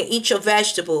pregnant. Eat your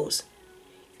vegetables.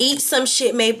 Eat some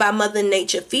shit made by Mother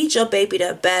Nature. Feed your baby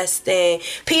the best thing.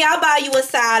 P, I'll buy you a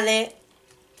salad.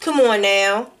 Come on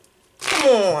now. Come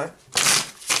on.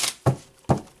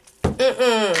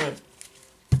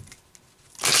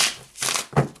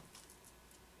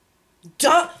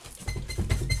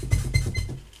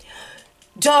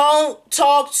 Don't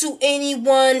talk to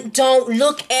anyone. Don't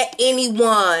look at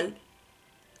anyone.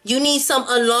 You need some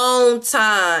alone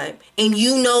time. And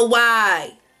you know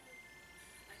why.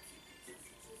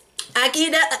 I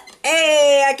keep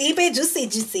it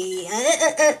juicy.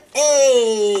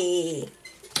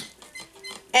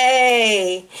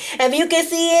 Hey. If you can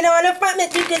see it on the front,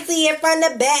 if you can see it from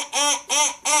the back.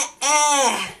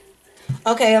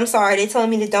 Okay, I'm sorry. They told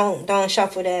me to don't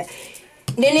shuffle that.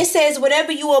 Then it says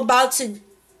whatever you were about to.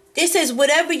 It says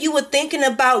whatever you were thinking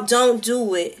about, don't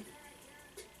do it.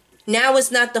 Now is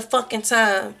not the fucking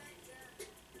time.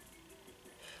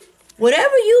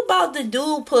 Whatever you about to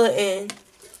do, put in.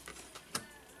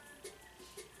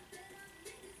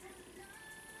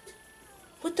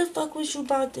 What the fuck was you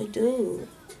about to do?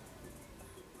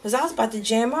 Because I was about to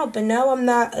jam out, but now I'm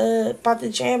not about to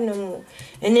jam no more.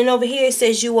 And then over here it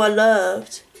says you are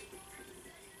loved.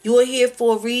 You are here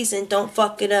for a reason. Don't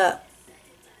fuck it up.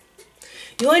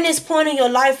 You're in this point in your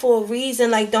life for a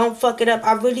reason. Like, don't fuck it up.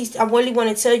 I really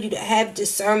want to tell you to have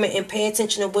discernment and pay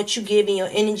attention to what you giving your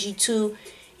energy to.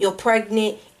 You're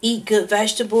pregnant. Eat good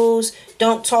vegetables.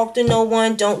 Don't talk to no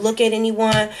one. Don't look at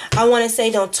anyone. I want to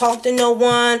say don't talk to no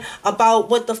one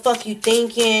about what the fuck you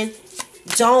thinking.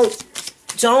 Don't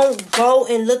go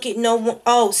and look at no one.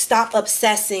 Oh, stop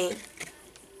obsessing.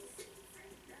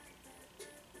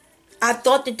 I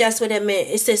thought that's what it meant.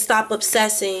 It said stop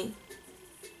obsessing.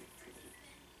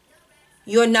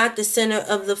 You're not the center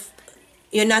of the.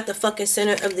 You're not the fucking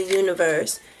center of the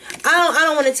universe. I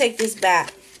don't want to take this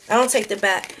back. I don't take the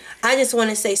back. I just want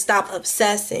to say stop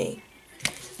obsessing.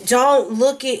 Don't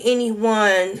look at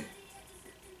anyone.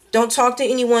 Don't talk to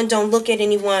anyone. Don't look at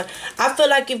anyone. I feel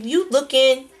like if you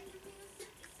looking,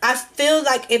 I feel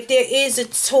like if there is a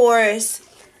Taurus,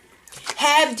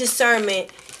 have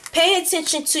discernment. Pay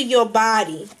attention to your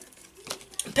body.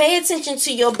 Pay attention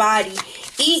to your body.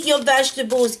 Eat your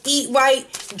vegetables. Eat right.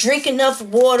 Drink enough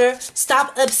water.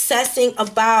 Stop obsessing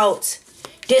about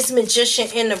this magician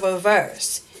in the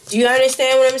reverse. Do you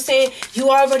understand what I'm saying? You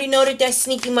already know that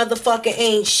sneaky motherfucker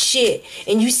ain't shit.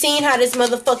 And you seen how this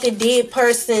motherfucker did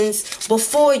persons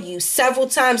before you several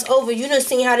times over. You done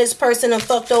seen how this person done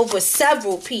fucked over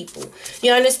several people.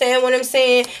 You understand what I'm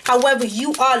saying? However,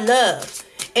 you are loved.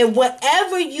 And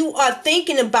whatever you are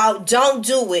thinking about, don't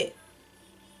do it.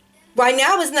 Right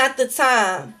now is not the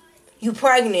time. You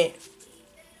pregnant.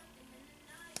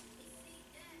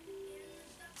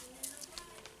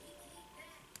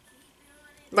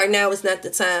 Right now is not the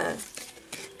time.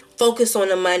 Focus on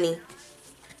the money.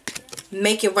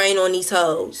 Make it rain on these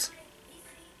hoes.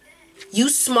 You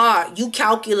smart. You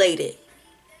calculated.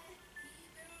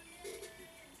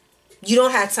 You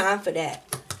don't have time for that.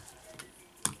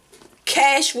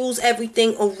 Cash rules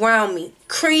everything around me.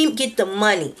 Cream, get the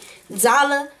money.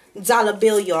 Dollar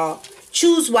bill, y'all.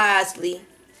 Choose wisely.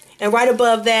 And right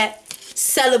above that,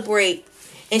 celebrate.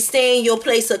 And stay in your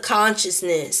place of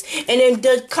consciousness. And then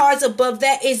the cards above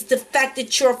that is the fact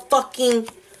that you're fucking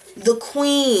the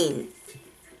queen.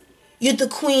 You're the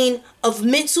queen of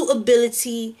mental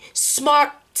ability,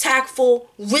 smart, tactful,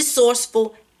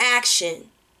 resourceful action.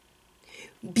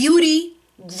 Beauty,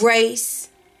 grace,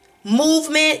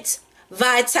 movement,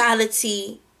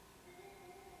 vitality,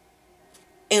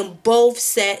 and both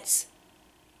sets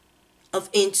of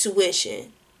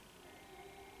intuition.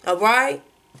 Alright?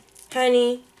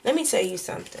 Honey, let me tell you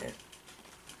something.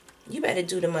 You better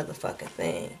do the motherfucking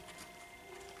thing.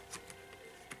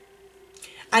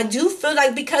 I do feel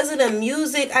like because of the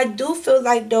music, I do feel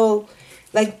like though,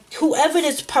 like whoever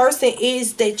this person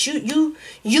is that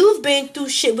you've been through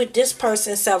shit with this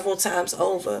person several times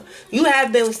over.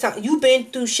 You've been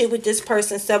through shit with this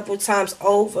person several times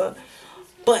over.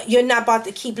 But you're not about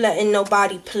to keep letting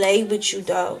nobody play with you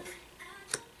though.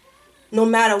 No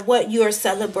matter what you're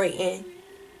celebrating.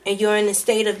 And you're in a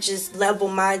state of just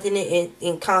level-mindedness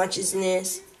and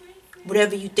consciousness.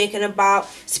 Whatever you're thinking about,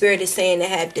 Spirit is saying to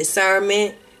have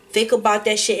discernment. Think about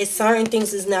that shit. It's certain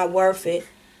things is not worth it.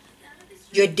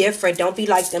 You're different. Don't be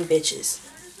like them bitches.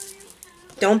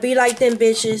 Don't be like them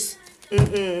bitches.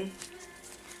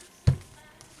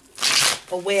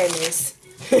 Awareness.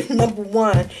 Number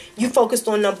one. You focused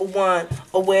on number one.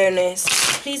 Awareness.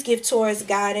 Please give Taurus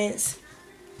guidance.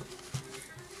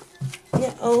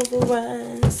 It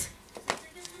overruns.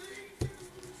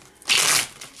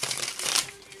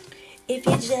 If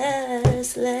you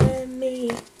just let me.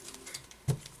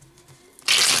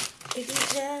 If you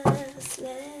just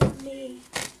let me.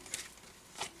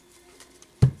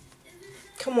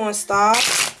 Come on, stop.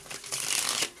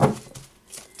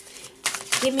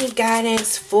 Give me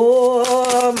guidance for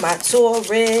my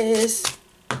Taurus.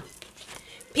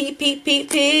 P, P, P,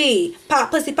 P. Pop,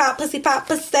 pussy, pop, pussy, pop,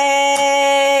 pussy.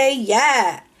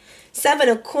 Yeah. 7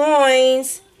 of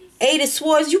coins. 8 of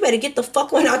swords. You better get the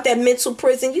fuck on out that mental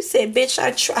prison. You said, bitch,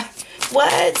 I tried.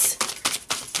 What?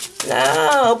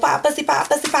 No. Pop, pussy, pop,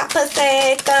 pussy, pop,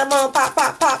 pussy. Come on, pop,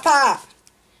 pop, pop, pop.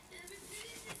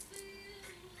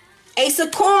 Ace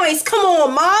of coins. Come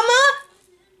on, mama.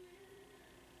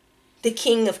 The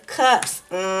King of Cups.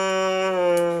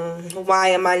 Why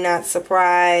am I not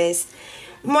surprised?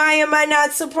 Why am I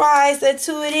not surprised? That's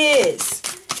who it is.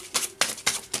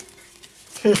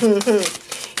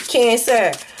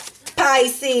 Cancer,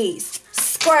 Pisces,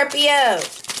 Scorpio.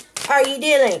 Are you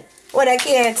dealing with a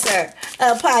Cancer,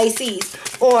 a Pisces,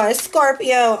 or a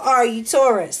Scorpio? Are you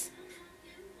Taurus?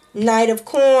 Knight of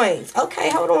Coins.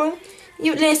 Okay, hold on.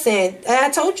 You listen.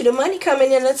 I told you the money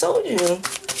coming in. I told you. You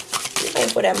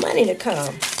wait for that money to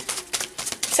come.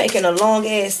 Taking a long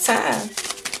ass time.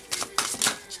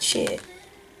 Shit.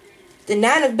 The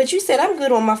 9 of, but you said I'm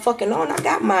good on my fucking own. I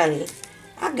got money.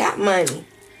 I got money.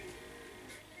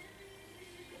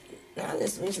 Now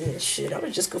listen to this shit. I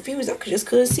was just confused. I just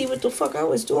couldn't see what the fuck I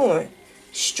was doing.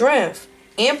 Strength.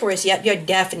 Empress. Yep, you're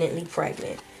definitely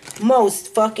pregnant.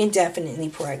 Most fucking definitely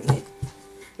pregnant.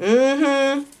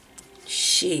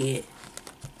 Shit.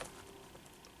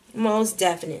 Most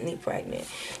definitely pregnant.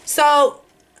 So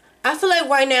I feel like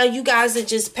right now you guys are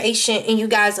just patient and you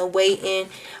guys are waiting.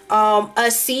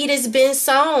 A seed has been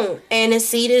sown and a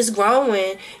seed is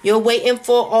growing. You're waiting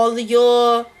for all of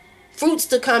your fruits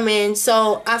to come in.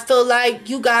 So I feel like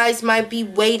you guys might be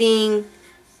waiting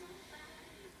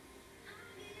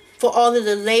for all of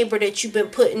the labor that you've been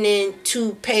putting in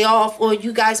to pay off, or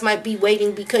you guys might be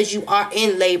waiting because you are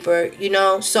in labor, you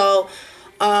know. So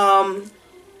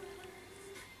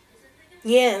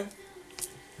yeah,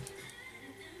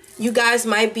 you guys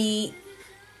might be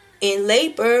in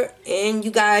labor and you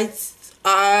guys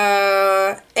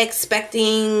are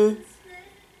expecting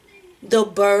the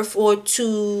birth or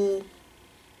to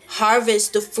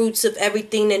harvest the fruits of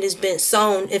everything that has been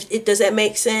sown. If it does that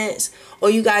make sense? Or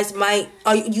you guys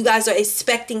are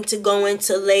expecting to go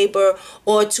into labor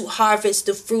or to harvest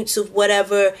the fruits of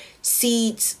whatever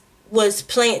seeds was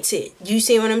planted. You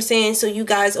see what I'm saying? So you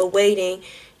guys are waiting.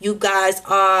 You guys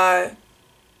are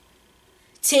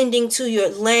tending to your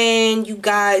land. You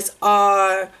guys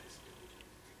are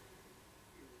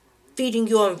feeding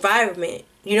your environment.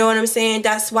 You know what I'm saying?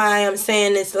 That's why I'm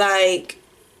saying it's like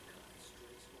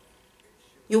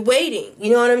you're waiting.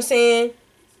 You know what I'm saying?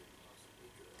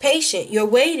 Patient. You're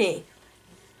waiting.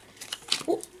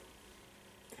 Ooh.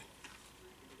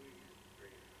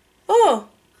 Oh.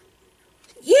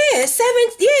 Yeah, 7.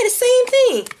 Yeah, the same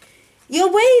thing.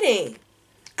 You're waiting.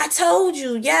 I told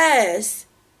you, yes.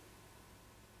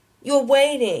 You're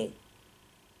waiting.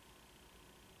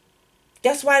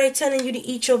 That's why they're telling you to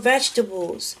eat your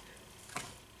vegetables.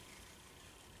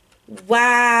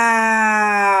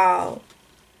 Wow.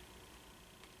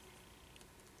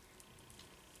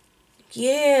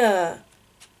 Yeah.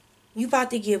 You about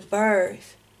to give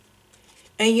birth.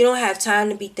 And you don't have time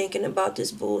to be thinking about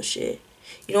this bullshit.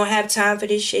 You don't have time for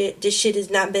this shit. This shit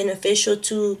is not beneficial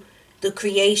to the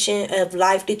creation of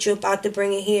life that you're about to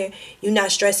bring in here. You're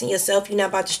not stressing yourself. You're not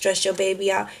about to stress your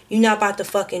baby out. You're not about to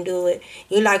fucking do it.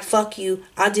 You're like, fuck you.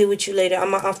 I'll deal with you later.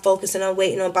 I'm focusing on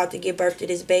waiting. I'm about to give birth to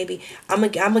this baby. I'm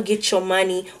gonna get your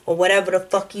money or whatever the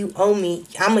fuck you owe me.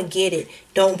 I'm gonna get it.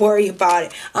 Don't worry about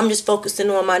it. I'm just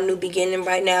focusing on my new beginning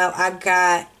right now. I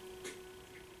got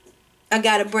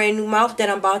a brand new mouth that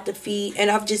I'm about to feed.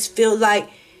 And I just feel like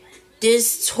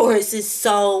this Taurus is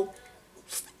so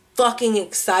fucking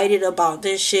excited about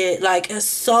this shit. Like, it's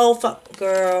so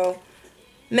girl,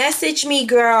 message me,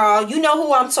 girl. You know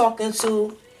who I'm talking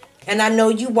to, and I know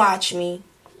you watch me,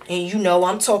 and you know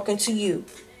I'm talking to you.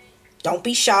 Don't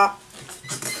be shocked.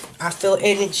 I feel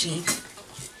energy.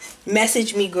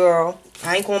 Message me, girl.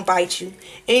 I ain't gonna bite you.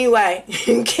 Anyway,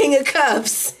 King of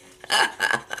Cups.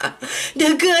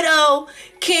 The good old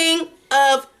King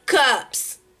of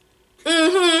Cups.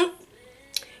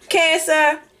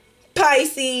 Cancer,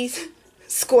 Pisces,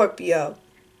 Scorpio.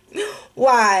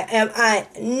 Why am I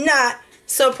not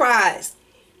surprised?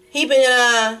 He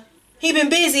been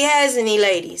busy, hasn't he,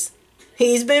 ladies?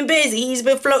 He's been busy. He's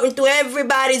been floating through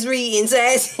everybody's readings,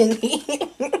 hasn't he?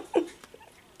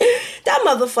 That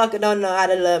motherfucker don't know how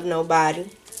to love nobody.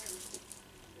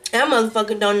 That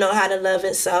motherfucker don't know how to love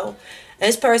himself.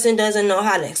 This person doesn't know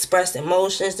how to express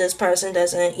emotions. This person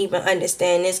doesn't even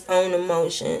understand his own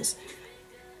emotions.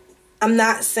 I'm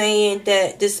not saying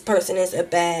that this person is a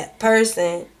bad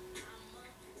person.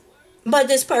 But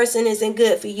this person isn't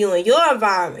good for you and your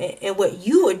environment and what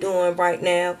you are doing right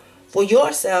now for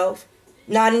yourself.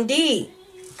 Not indeed.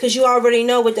 Because you already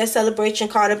know with that celebration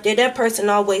card up there, that person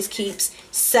always keeps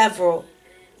several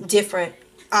different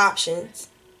options.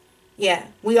 Yeah,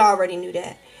 we already knew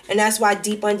that. And that's why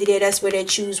deep under there, that's where they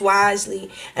choose wisely.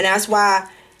 And that's why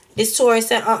this Taurus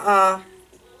said,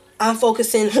 I'm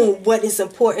focusing on what is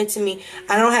important to me.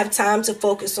 I don't have time to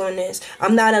focus on this.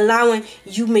 I'm not allowing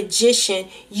you magician,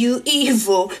 you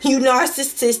evil, you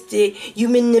narcissistic, you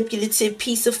manipulative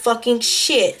piece of fucking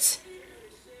shit.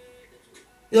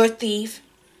 You're a thief.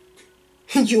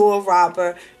 You're a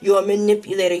robber. You're a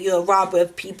manipulator. You're a robber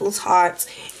of people's hearts.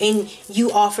 And you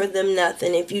offer them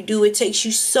nothing. If you do, it takes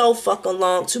you so fucking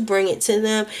long to bring it to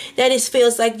them that it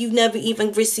feels like you've never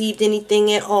even received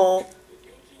anything at all.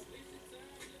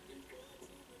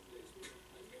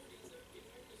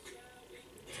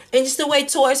 And just the way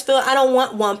Taurus feel, I don't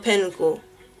want one pentacle.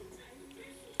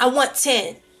 I want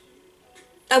 10.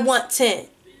 I want 10.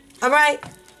 Alright?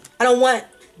 I don't want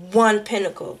one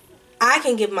pentacle. I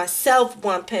can give myself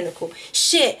one pentacle.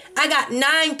 Shit, I got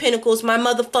 9 pentacles, my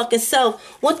motherfucking self.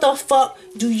 What the fuck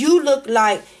do you look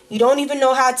like? You don't even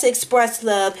know how to express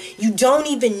love. You don't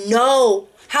even know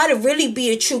how to really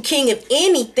be a true king of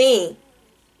anything.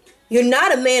 You're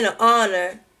not a man of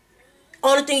honor.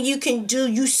 Only thing you can do,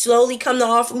 you slowly come to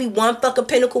offer me one fucking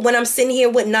pentacle when I'm sitting here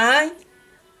with 9?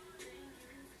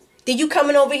 Then you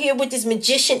coming over here with this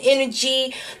magician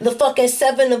energy, the fucking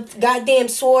 7 of goddamn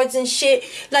swords and shit.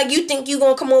 Like you think you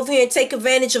gonna come over here and take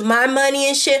advantage of my money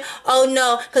and shit? Oh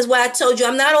no, because what I told you,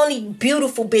 I'm not only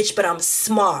beautiful, bitch, but I'm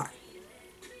smart.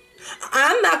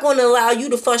 I'm not gonna allow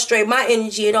you to frustrate my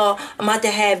energy at all. I'm about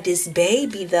to have this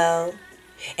baby though.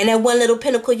 And that one little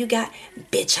pinnacle you got,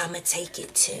 bitch, I'ma take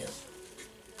it too.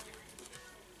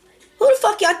 Who the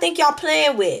fuck y'all think y'all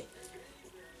playing with?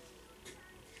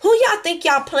 Who y'all think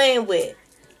y'all playing with?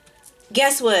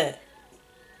 Guess what?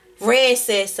 Red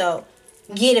said so.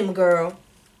 Get him, girl.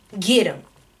 Get him.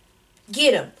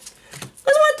 Get him.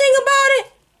 That's one thing about it.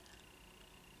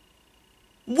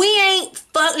 We ain't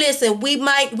listen, we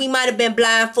might have been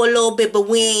blind for a little bit, but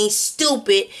we ain't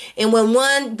stupid. And when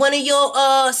one of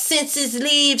your senses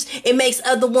leaves, it makes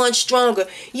other ones stronger.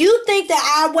 You think that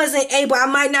I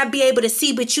might not be able to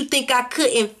see, but you think I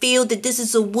couldn't feel that this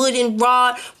is a wooden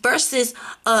rod versus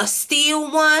a steel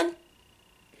one?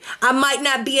 I might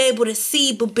not be able to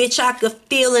see, but bitch, I could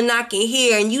feel and I can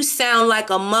hear. And you sound like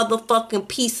a motherfucking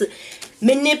piece of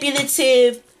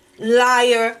manipulative,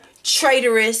 liar,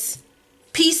 traitorous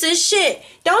piece of shit.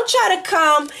 Don't try to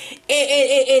come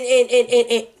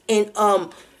and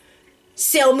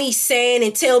sell me sand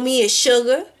and tell me it's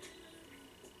sugar.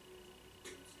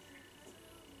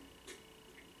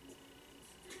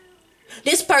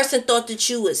 This person thought that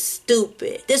you was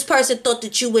stupid. This person thought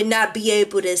that you would not be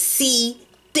able to see,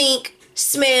 think,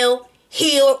 smell,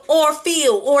 hear, or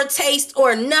feel, or taste,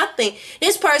 or nothing.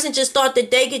 This person just thought that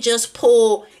they could just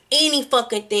pull any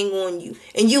fucking thing on you,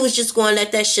 and you was just gonna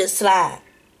let that shit slide.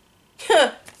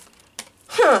 But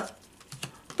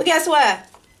guess what?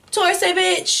 Taurus say,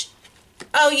 bitch,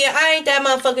 oh yeah, I ain't that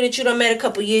motherfucker that you done met a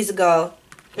couple years ago.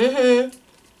 I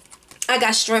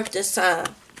got strength this time.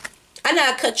 I know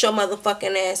I cut your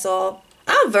motherfucking ass off.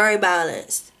 I'm very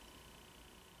balanced.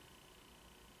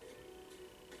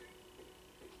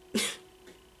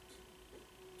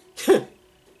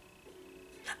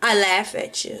 I laugh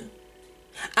at you.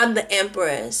 I'm the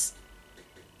Empress.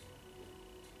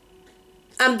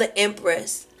 I'm the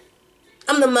Empress.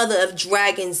 I'm the mother of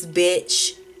dragons,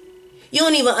 bitch. You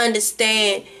don't even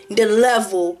understand the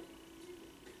level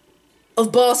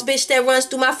of boss bitch that runs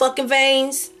through my fucking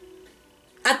veins.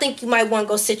 I think you might want to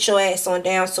go sit your ass on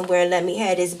down somewhere and let me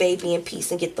have this baby in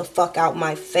peace and get the fuck out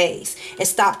my face. And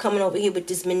stop coming over here with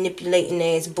this manipulating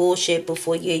ass bullshit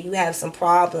before, yeah, you have some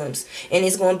problems. And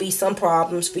it's going to be some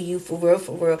problems for you, for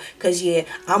real. Because, yeah,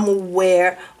 I'm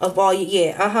aware of all you,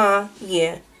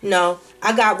 yeah. No,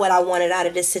 I got what I wanted out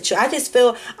of this situation. I just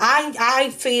feel, I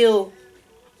feel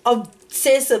a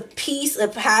sense of peace,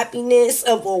 of happiness,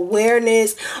 of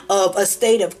awareness, of a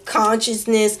state of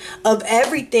consciousness, of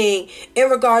everything in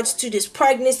regards to this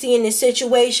pregnancy and this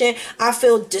situation. I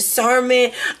feel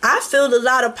discernment. I feel a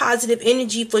lot of positive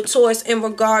energy for Taurus in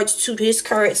regards to this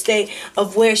current state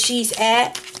of where she's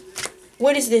at.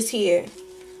 What is this here?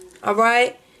 All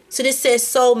right. So this says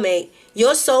soulmate.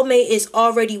 Your soulmate is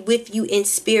already with you in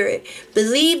spirit.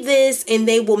 Believe this and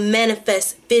they will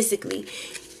manifest physically.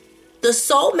 The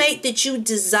soulmate that you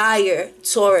desire,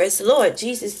 Taurus, Lord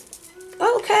Jesus,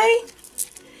 okay.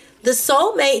 The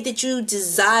soulmate that you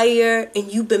desire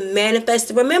and you've been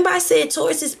manifesting. Remember I said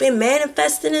Taurus has been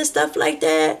manifesting and stuff like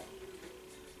that?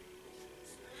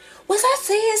 Was I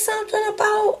saying something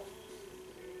about...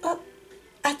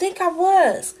 I think I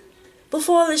was.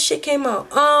 Before all this shit came out.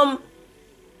 I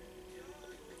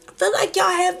feel like y'all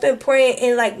have been praying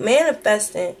and like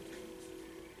manifesting.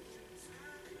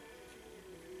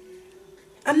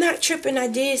 I'm not tripping. I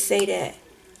did say that.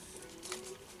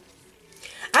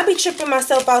 I be tripping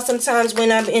myself out sometimes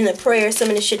when I'm in the prayer. Some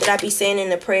of the shit that I be saying in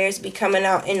the prayers be coming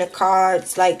out in the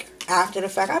cards like after the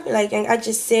fact. I be like, I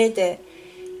just said that.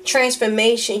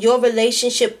 Transformation. Your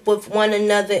relationship with one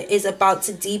another is about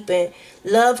to deepen.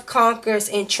 Love conquers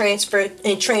and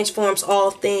transforms all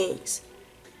things.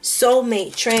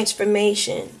 Soulmate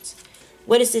transformations.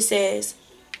 What does it says?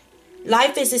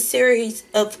 Life is a series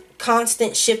of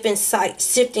constant shifting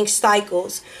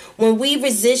cycles. When we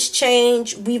resist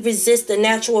change, we resist the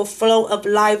natural flow of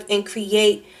life and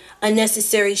create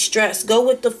unnecessary stress. Go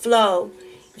with the flow.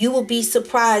 You will be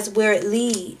surprised where it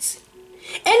leads.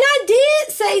 And I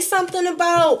did say something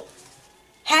about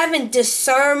having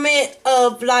discernment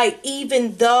of like,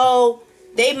 even though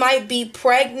they might be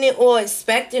pregnant or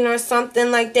expecting or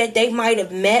something like that, they might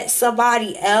have met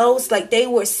somebody else, like they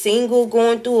were single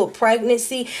going through a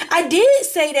pregnancy. I did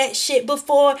say that shit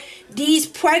before these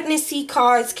pregnancy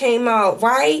cards came out,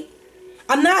 right?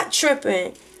 I'm not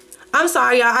tripping. I'm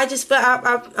sorry, y'all. I just feel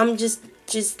I'm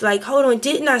just like, hold on,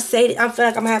 didn't I say that? I feel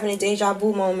like I'm having a deja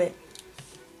vu moment.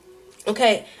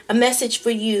 Okay, a message for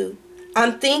you.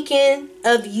 I'm thinking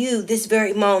of you this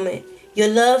very moment. Your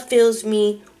love fills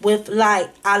me with light.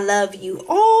 I love you.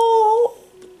 Oh,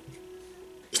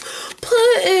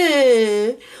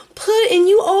 putting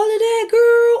you all of that,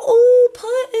 girl. Oh,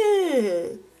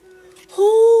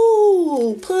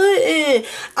 putting.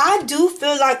 I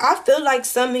feel like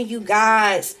some of you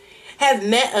guys have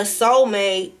met a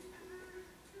soulmate.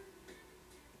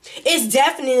 It's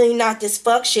definitely not this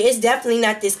fuck shit. It's definitely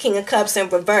not this King of Cups in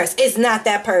reverse. It's not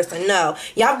that person. No.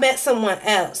 Y'all met someone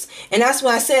else. And that's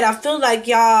why I said I feel like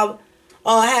y'all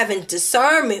are having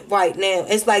discernment right now.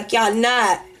 It's like y'all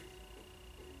not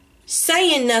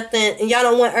saying nothing and y'all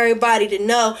don't want everybody to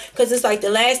know. Because it's like the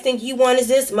last thing you want is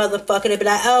this motherfucker to be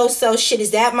like, oh, so shit,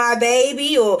 is that my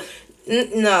baby? Or,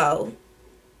 no.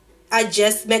 I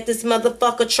just met this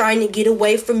motherfucker trying to get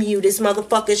away from you. This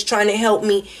motherfucker's trying to help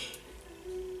me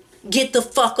get the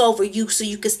fuck over you so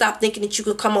you can stop thinking that you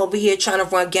could come over here trying to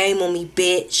run game on me,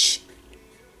 bitch.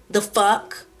 The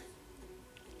fuck?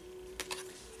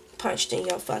 Punched in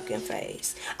your fucking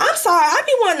face. I'm sorry, I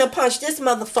be wanting to punch this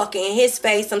motherfucker in his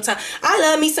face sometimes. I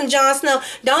love me some Jon Snow.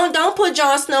 Don't put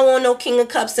Jon Snow on no King of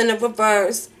Cups in the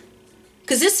reverse.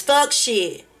 Cause it's fuck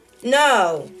shit.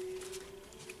 No.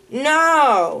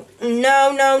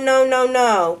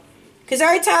 Cause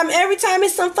every time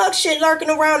it's some fuck shit lurking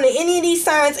around in any of these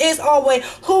signs, it's always,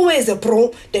 who is it,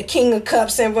 bro? The King of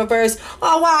Cups in reverse.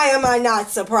 Oh, why am I not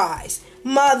surprised?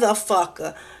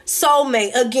 Motherfucker.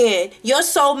 Soulmate. Again, your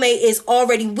soulmate is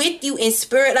already with you in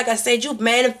spirit. Like I said, you've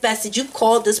manifested. You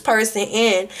called this person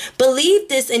in. Believe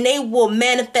this and they will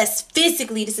manifest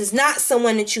physically. This is not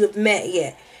someone that you have met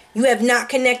yet. You have not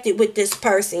connected with this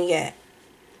person yet.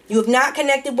 You have not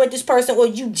connected with this person, or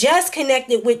you just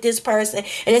connected with this person,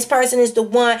 and this person is the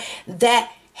one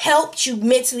that helped you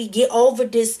mentally get over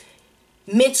this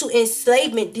mental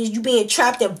enslavement, you being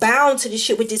trapped and bound to this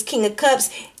shit with this King of Cups,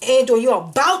 and or you're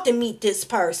about to meet this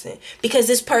person because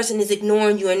this person is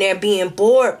ignoring you and they're being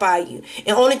bored by you. And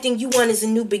the only thing you want is a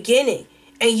new beginning.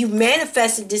 And you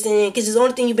manifested this in because the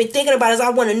only thing you've been thinking about is I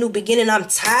want a new beginning. I'm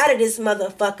tired of this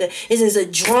motherfucker. This is a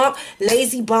drunk,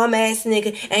 lazy, bum ass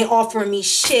nigga. Ain't offering me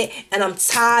shit. And I'm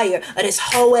tired of this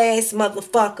hoe ass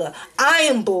motherfucker. I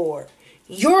am bored.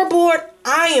 You're bored.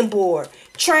 I am bored.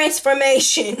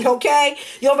 Transformation, okay?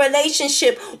 Your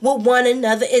relationship with one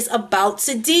another is about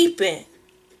to deepen.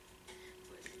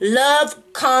 Love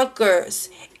conquers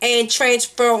and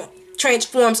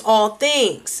transforms all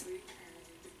things.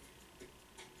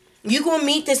 You gonna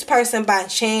meet this person by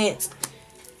chance,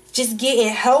 just getting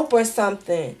help or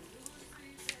something.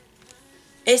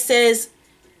 It says,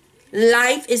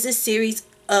 life is a series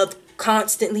of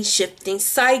constantly shifting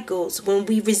cycles. When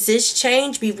we resist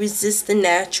change, we resist the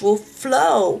natural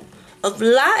flow of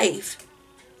life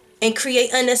and create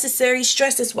unnecessary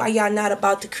stress. That's why y'all not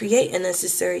about to create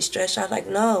unnecessary stress. Y'all like,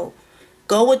 no,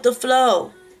 go with the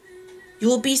flow. You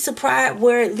will be surprised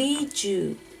where it leads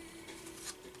you.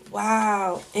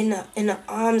 Wow, in the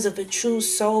arms of a true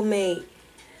soulmate,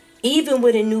 even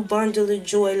with a new bundle of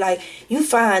joy, like you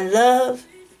find love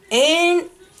and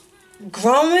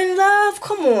growing love.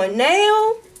 Come on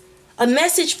now, a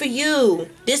message for you.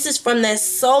 This is from that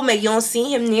soulmate. You don't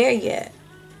see him near yet.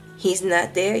 He's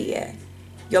not there yet.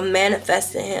 You're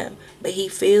manifesting him, but he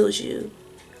feels you.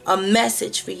 A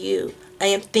message for you. I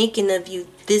am thinking of you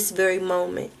this very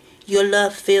moment. Your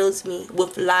love fills me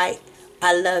with light.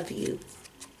 I love you.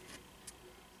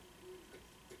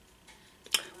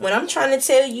 When I'm trying to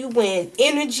tell you, when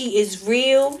energy is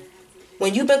real,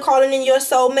 when you've been calling in your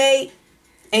soulmate,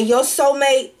 and your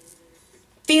soulmate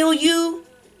feel you,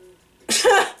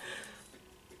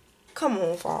 come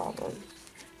on, Father.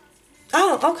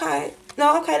 Oh, okay.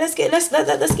 No, okay. Let's get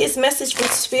this message from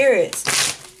spirits.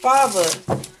 Father,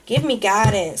 give me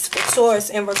guidance for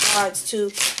Taurus in regards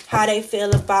to how they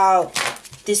feel about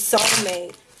this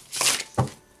soulmate.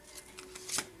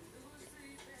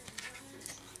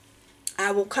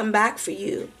 I will come back for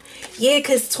you. Yeah,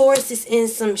 because Taurus is in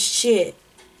some shit.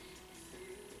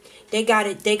 They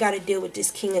gotta deal with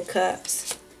this King of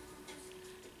Cups.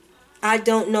 I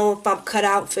don't know if I'm cut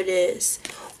out for this.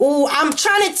 Ooh, I'm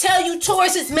trying to tell you,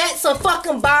 Taurus has met some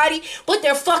fucking body, but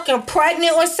they're fucking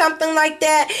pregnant or something like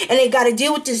that, and they got to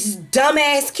deal with this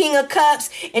dumbass King of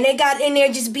Cups, and they got in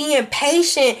there just being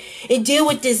patient and deal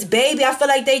with this baby. I feel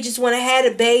like they just want to have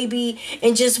a baby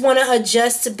and just want to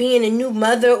adjust to being a new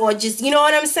mother, or just, you know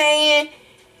what I'm saying?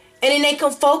 And then they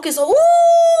can focus.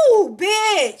 Ooh,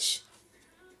 bitch.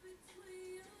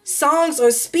 Songs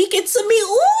are speaking to me.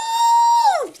 Ooh,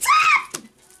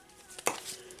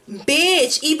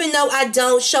 bitch, even though I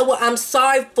don't show her, I'm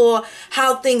sorry for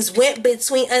how things went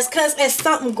between us, cause there's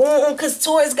something going on, cause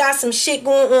Taurus got some shit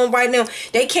going on right now.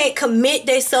 They can't commit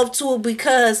themselves to it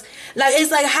because, like,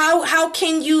 it's like, how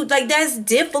can you, like, that's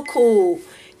difficult.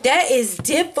 That is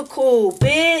difficult,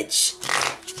 bitch.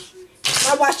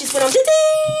 I watch this when I'm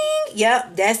ding.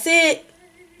 Yep, that's it.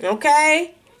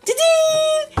 Okay,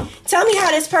 ding. Tell me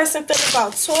how this person feels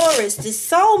about Taurus, this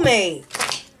soulmate.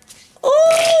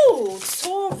 Ooh,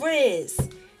 Taurus.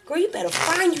 Girl, you better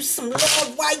find you some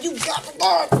love while you got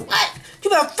what? You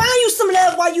better find you some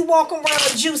love while you walk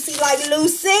around juicy like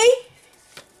Lucy.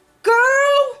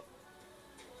 Girl.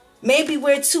 Maybe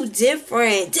we're too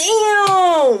different.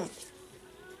 Damn.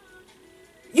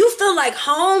 You feel like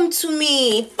home to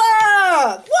me.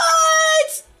 Fuck.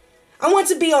 What? I want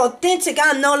to be authentic.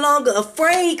 I'm no longer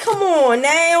afraid. Come on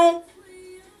now.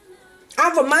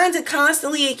 I'm reminded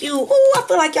constantly of you. Ooh, I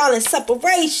feel like y'all in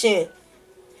separation.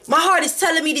 My heart is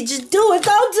telling me to just do it.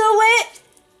 Go do it.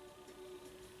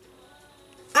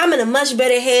 I'm in a much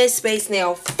better headspace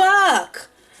now. Fuck.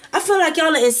 I feel like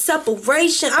y'all are in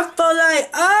separation. I feel like,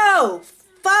 oh,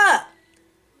 fuck.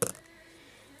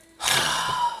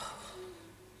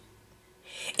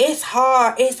 It's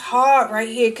hard. It's hard right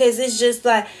here because it's just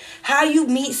like how you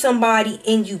meet somebody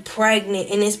and you pregnant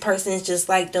and this person is just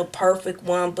like the perfect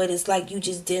one, but it's like you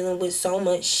just dealing with so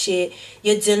much shit.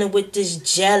 You're dealing with this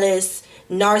jealous,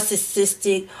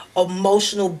 narcissistic,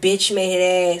 emotional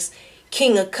bitch-made ass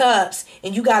King of Cups,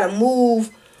 and you gotta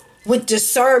move with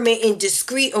discernment and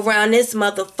discreet around this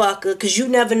motherfucker, cause you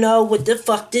never know what the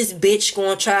fuck this bitch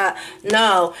gonna try.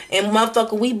 No, and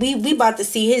motherfucker, we about to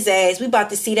see his ass. We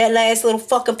about to see that last little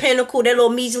fucking pinnacle, that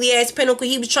little measly ass pinnacle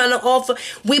he was trying to offer.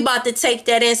 We about to take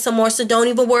that in some more, so don't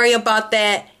even worry about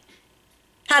that.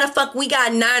 How the fuck we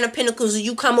got 9 of pentacles and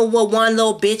you coming with one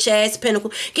little bitch ass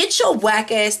pinnacle? Get your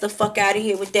whack ass the fuck out of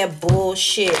here with that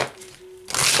bullshit.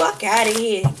 Fuck out of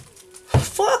here.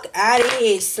 Fuck out of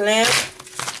here, Slim.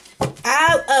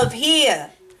 Out of here.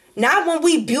 Not when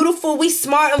we beautiful, we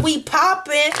smart, and we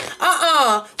popping.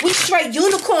 We straight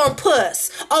unicorn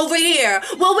puss over here.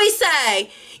 What we say?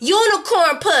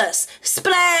 Unicorn puss.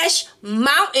 Splash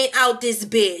mountain out this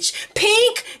bitch.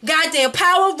 Pink goddamn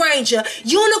Power Ranger.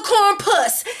 Unicorn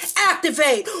puss.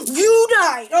 Activate.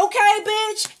 Unite. Okay,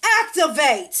 bitch?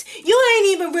 Activate. You ain't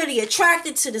even really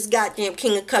attracted to this goddamn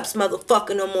King of Cups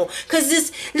motherfucker no more. Cause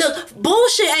this, look,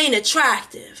 bullshit ain't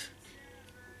attractive.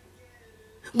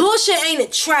 Bullshit ain't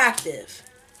attractive.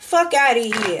 Fuck out of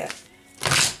here.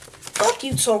 Fuck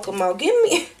you talking about. Give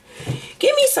me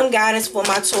some guidance for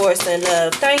my Taurus in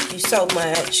love. Thank you so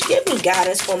much. Give me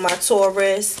guidance for my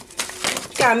Taurus.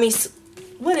 Got me.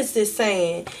 What is this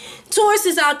saying? Taurus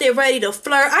is out there ready to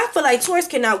flirt. I feel like Taurus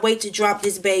cannot wait to drop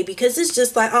this baby, because it's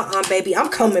just like, baby, I'm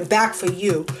coming back for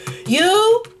you.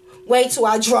 You wait till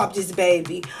I drop this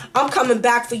baby. I'm coming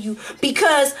back for you,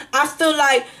 because I feel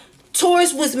like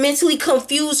Taurus was mentally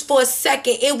confused for a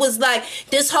second. It was like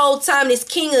this whole time this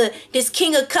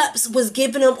King of Cups was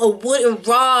giving them a wooden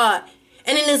rod.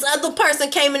 And then this other person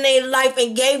came in their life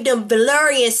and gave them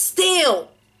Valerian steel.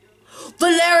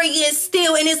 Valerian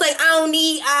steel. And it's like, I don't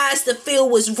need eyes to feel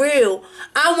what's real.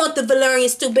 I want the Valerian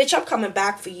steel. Bitch, I'm coming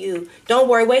back for you. Don't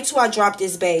worry. Wait till I drop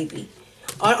this baby.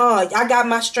 I got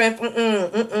my strength.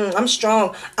 I'm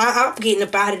strong. I'm getting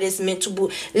up out of this mental.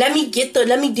 Let me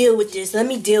deal with this. Let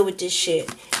me deal with this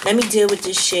shit. Let me deal with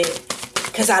this shit.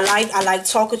 Because I like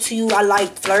talking to you. I like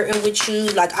flirting with you.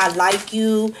 Like, I like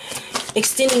you.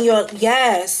 Extending your,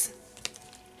 yes.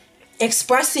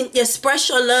 Express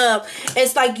your love.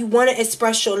 It's like you want to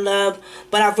express your love,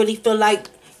 but I really feel like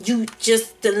you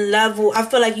just, the level, I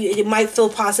feel like it might feel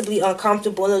possibly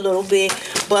uncomfortable a little bit,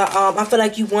 but I feel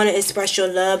like you want to express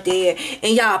your love there,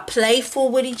 and y'all playful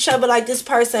with each other. Like, this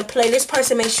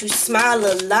person makes you smile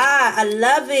a lot. I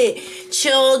love it.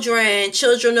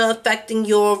 Children are affecting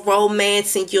your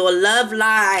romance and your love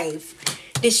life.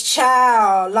 This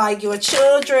child, like your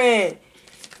children,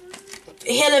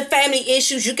 healing family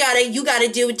issues. You gotta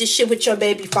deal with this shit with your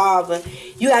baby father.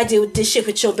 You gotta deal with this shit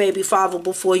with your baby father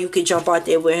before you can jump out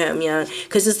there with him, young.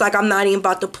 Cause it's like, I'm not even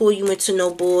about to pull you into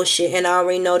no bullshit, and I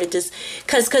already know that this,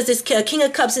 cause this King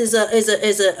of Cups is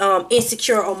a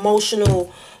insecure,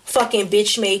 emotional, fucking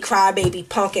bitch made crybaby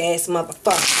punk ass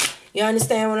motherfucker. You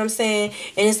understand what I'm saying?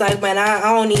 And it's like, man, I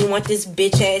don't even want this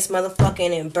bitch ass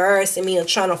motherfucking embarrassing me or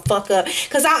trying to fuck up.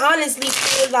 Cause I honestly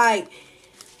feel like,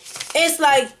 it's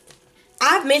like,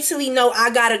 I mentally know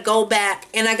I gotta go back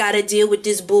and I gotta deal with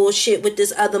this bullshit with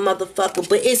this other motherfucker.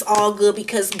 But it's all good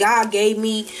because God gave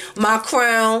me my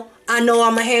crown. I know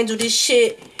I'ma handle this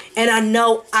shit. And I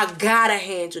know I gotta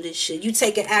handle this shit. You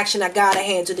taking action, I gotta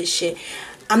handle this shit.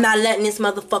 I'm not letting this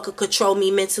motherfucker control me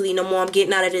mentally no more. I'm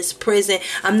getting out of this prison.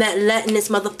 I'm not letting this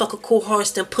motherfucker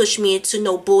coerce and push me into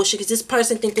no bullshit. Because this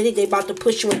person think that they about to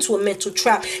push you into a mental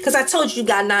trap. Because I told you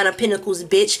got 9 of Pentacles,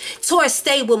 bitch. Taurus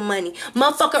stay with money.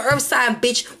 Motherfucker earth sign,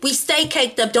 bitch. We stay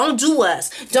caked up. Don't do us.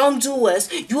 Don't do us.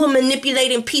 You a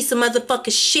manipulating piece of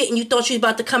motherfucking shit. And you thought you was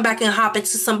about to come back and hop into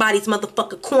somebody's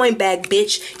motherfucker coin bag,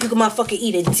 bitch. You can motherfucker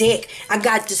eat a dick. I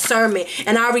got discernment.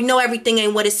 And I already know everything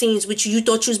ain't what it seems with you. You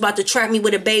thought you was about to trap me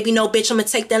with a baby. No, bitch, I'm gonna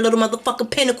take that little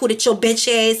motherfucking pinnacle that your bitch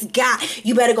ass got.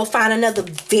 You better go find another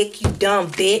Vic, you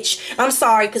dumb bitch. I'm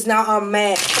sorry, because now I'm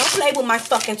mad. Don't play with my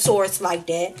fucking Taurus like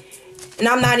that. And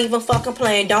I'm not even fucking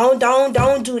playing. Don't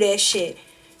do that shit.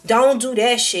 Don't do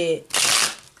that shit.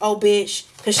 Oh, bitch.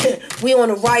 Because we on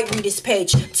the right read this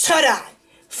page. Ta-da!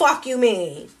 Fuck you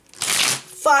mean.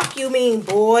 Fuck you mean,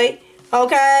 boy.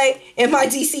 Okay? And my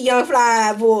DC Young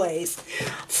Fly voice.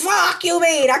 Fuck you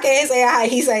mean. I can't say how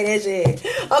he say that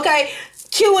shit. Okay?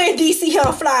 Q and DC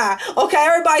Young Fly. Okay?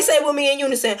 Everybody say with me in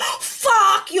unison.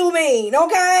 Fuck you mean.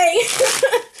 Okay?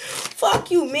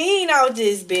 Fuck you mean out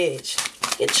this bitch.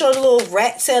 Get your little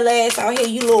rat tail ass out here.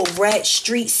 You little rat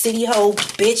street city hoe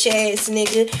bitch ass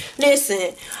nigga.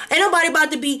 Listen. Ain't nobody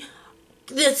about to be...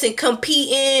 Listen,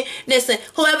 competing. Listen,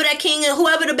 whoever that king and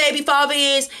whoever the baby father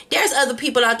is, there's other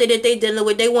people out there that they dealing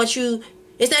with. They want you.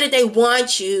 It's not that they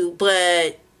want you,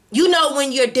 but you know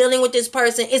when you're dealing with this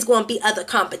person, it's going to be other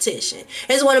competition.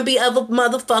 It's going to be other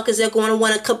motherfuckers that are going to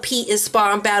want to compete and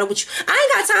spar and battle with you. I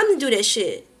ain't got time to do that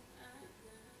shit.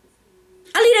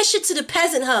 I leave that shit to the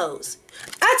peasant hoes.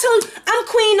 I told you, I'm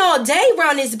queen all day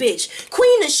around this bitch.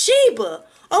 Queen of Sheba.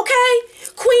 Okay?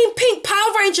 Queen Pink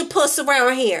Power Ranger puss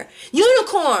around here.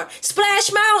 Unicorn.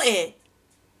 Splash Mountain.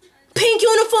 Pink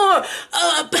uniform.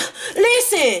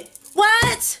 Listen.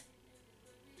 What?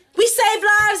 We save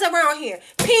lives around here.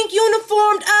 Pink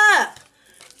uniformed up.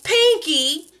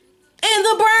 Pinky and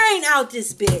the brain out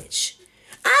this bitch.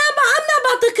 I'm not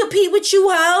about to compete with you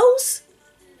hoes.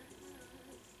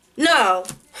 No.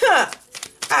 Huh.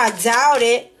 I doubt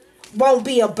it. Won't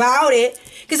be about it.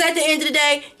 Because at the end of the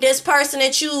day, this person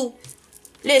that you...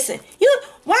 Listen,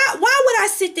 why would I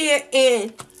sit there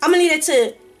and... I'm going to leave it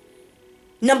to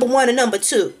number 1 and number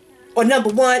 2. Or number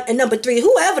 1 and number 3.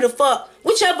 Whoever the fuck.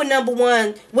 Whichever number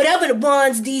 1. Whatever the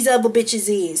ones these other bitches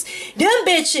is. Them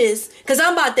bitches... Because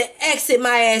I'm about to exit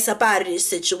my ass up out of this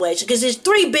situation. Because there's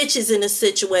 3 bitches in this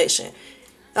situation.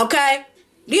 Okay?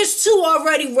 There's 2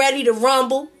 already ready to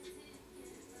rumble.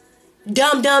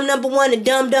 Dumb number 1 and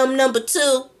dumb number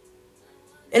 2.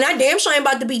 And I damn sure ain't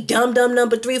about to be dumb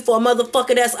number 3 for a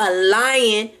motherfucker that's a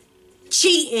lying,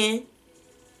 cheating,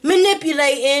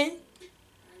 manipulating,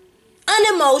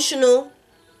 unemotional,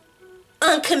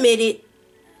 uncommitted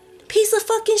piece of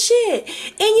fucking shit.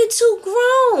 And you too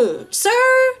grown, sir.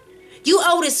 You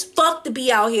old as fuck to be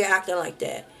out here acting like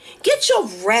that. Get your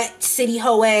rat city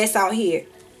hoe ass out here.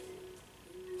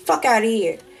 Fuck out of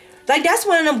here. Like, that's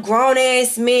one of them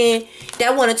grown-ass men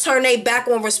that want to turn their back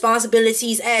on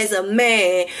responsibilities as a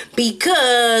man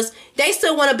because they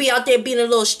still want to be out there being a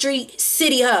little street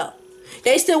city hoe.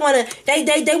 They still want to, they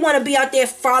want to be out there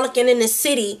frolicking in the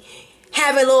city,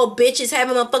 having little bitches,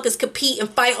 having motherfuckers compete and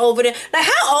fight over them. Like,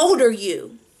 how old are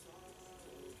you?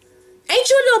 Ain't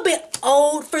you a little bit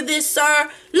old for this, sir?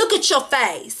 Look at your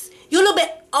face. You're a little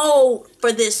bit old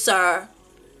for this, sir.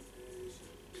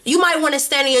 You might want to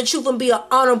stand in your truth and be an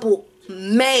honorable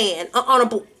man, an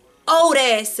honorable old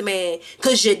ass man.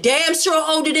 Because you're damn sure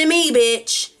older than me,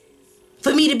 bitch.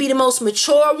 For me to be the most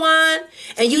mature one.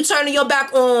 And you turning your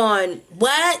back on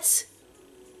what?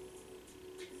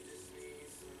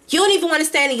 You don't even want to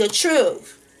stand in your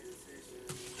truth.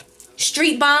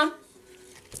 Street bomb.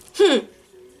 10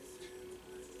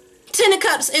 of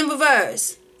Cups in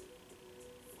reverse.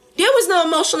 There was no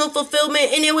emotional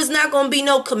fulfillment, and there was not going to be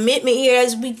no commitment here,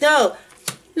 as we know.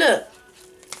 Look.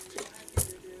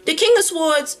 The King of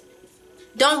Swords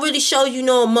don't really show you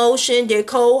no emotion. They're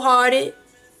cold-hearted.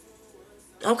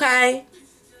 Okay?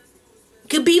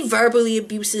 Could be verbally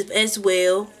abusive as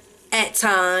well at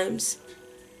times.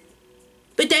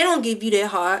 But they don't give you their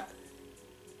heart.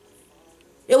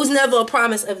 It was never a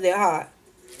promise of their heart.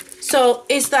 So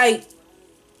it's like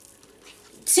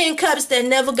 10 cups that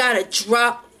never got a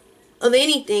drop of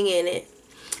anything in it.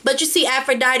 But you see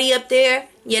Aphrodite up there?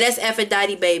 Yeah, that's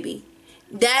Aphrodite, baby.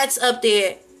 That's up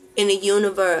there in the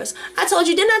universe. I told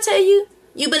you, didn't I tell you?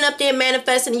 You've been up there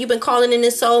manifesting and you've been calling in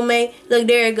this soulmate. Look,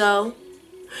 there you go.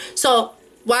 So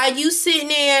while you sitting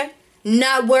there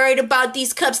not worried about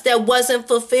these cups that wasn't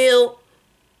fulfilled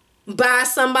by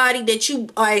somebody that you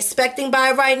are expecting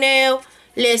by right now,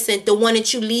 listen, the one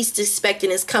that you least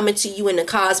expecting is coming to you in the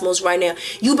cosmos right now.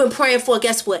 You've been praying for,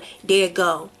 guess what? There you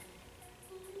go.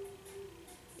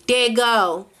 There you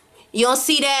go. You don't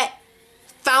see that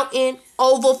fountain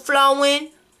overflowing?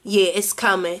 Yeah, it's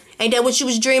coming. Ain't that what you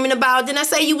was dreaming about? Didn't I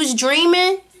say you was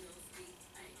dreaming?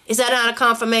 Is that not a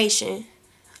confirmation?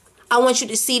 I want you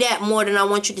to see that more than I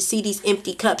want you to see these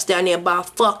empty cups down there by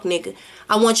fuck, nigga.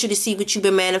 I want you to see what you've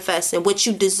been manifesting, what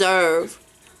you deserve.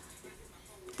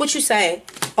 What you say?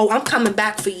 Oh, I'm coming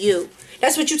back for you.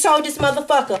 That's what you told this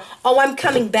motherfucker. Oh, I'm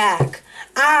coming back.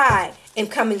 I am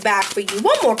coming back for you.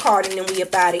 One more card and then we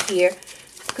up out of here.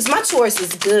 Because my Taurus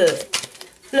is good.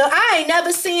 Look, I ain't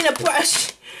never seen a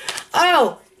brush.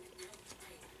 Oh.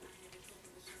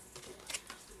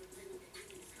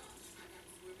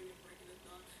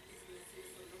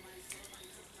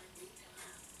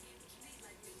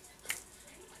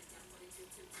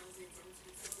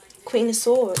 Queen of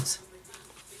Swords.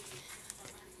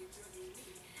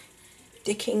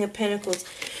 The King of Pentacles.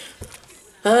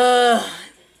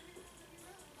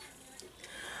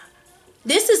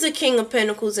 This is the King of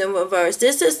Pentacles in reverse.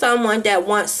 This is someone that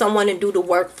wants someone to do the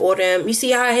work for them. You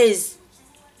see how his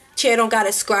chair don't got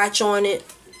a scratch on it?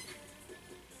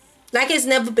 Like it's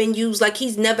never been used. Like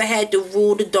he's never had to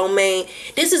rule the domain.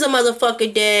 This is a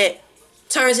motherfucker that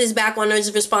turns his back on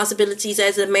his responsibilities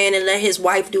as a man and let his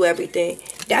wife do everything.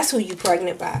 That's who you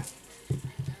pregnant by.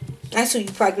 That's who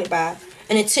you pregnant by.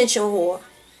 An attention whore.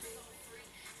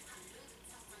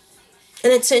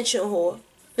 An attention whore.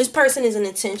 This person is an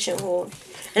attention whore.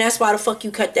 And that's why the fuck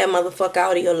you cut that motherfucker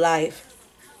out of your life.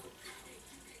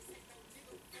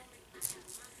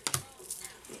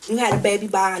 You had a baby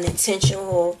by an attention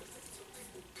whore.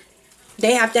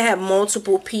 They have to have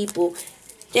multiple people.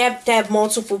 They have to have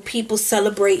multiple people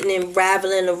celebrating and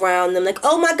raveling around them. Like,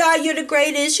 oh my God, you're the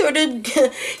greatest. You're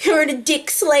the dick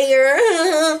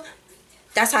slayer.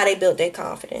 That's how they build their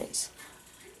confidence.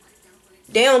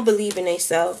 They don't believe in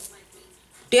themselves.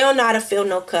 They don't know how to fill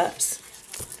no cups.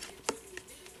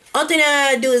 All thing they know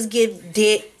how to do is give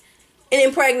dick and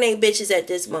impregnate bitches at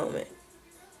this moment.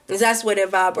 Because that's where they're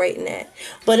vibrating at.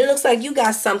 But it looks like you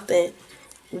got something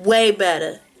way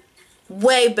better.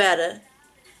 Way better.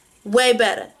 Way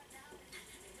better.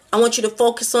 I want you to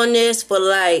focus on this for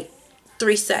like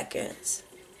 3 seconds.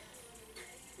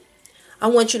 I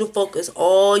want you to focus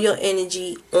all your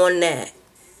energy on that.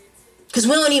 Because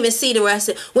we don't even see the rest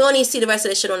of it. We don't even see the rest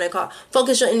of that shit on that card.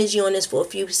 Focus your energy on this for a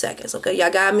few seconds. Okay,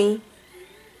 y'all got me?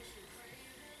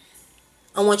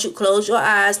 I want you to close your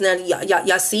eyes. Now,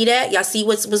 y'all see that? Y'all see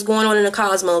what's going on in the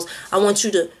cosmos? I want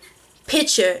you to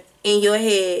picture in your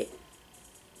head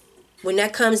when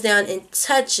that comes down and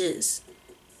touches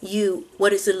you, what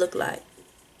does it look like?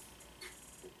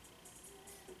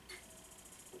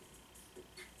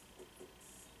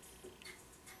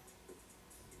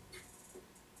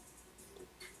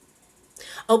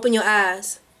 Open your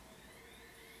eyes.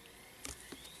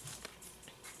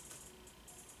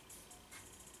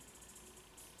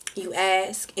 You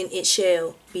ask and it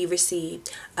shall be received.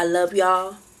 I love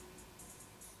y'all.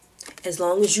 As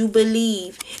long as you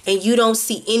believe and you don't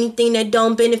see anything that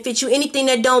don't benefit you, anything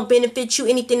that don't benefit you,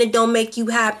 anything that don't make you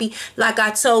happy, like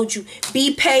I told you,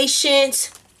 be patient.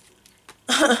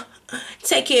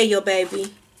 Take care of your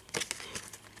baby.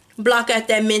 Block out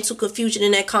that mental confusion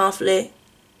and that conflict.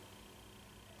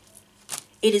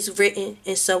 It is written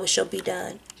and so it shall be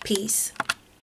done. Peace.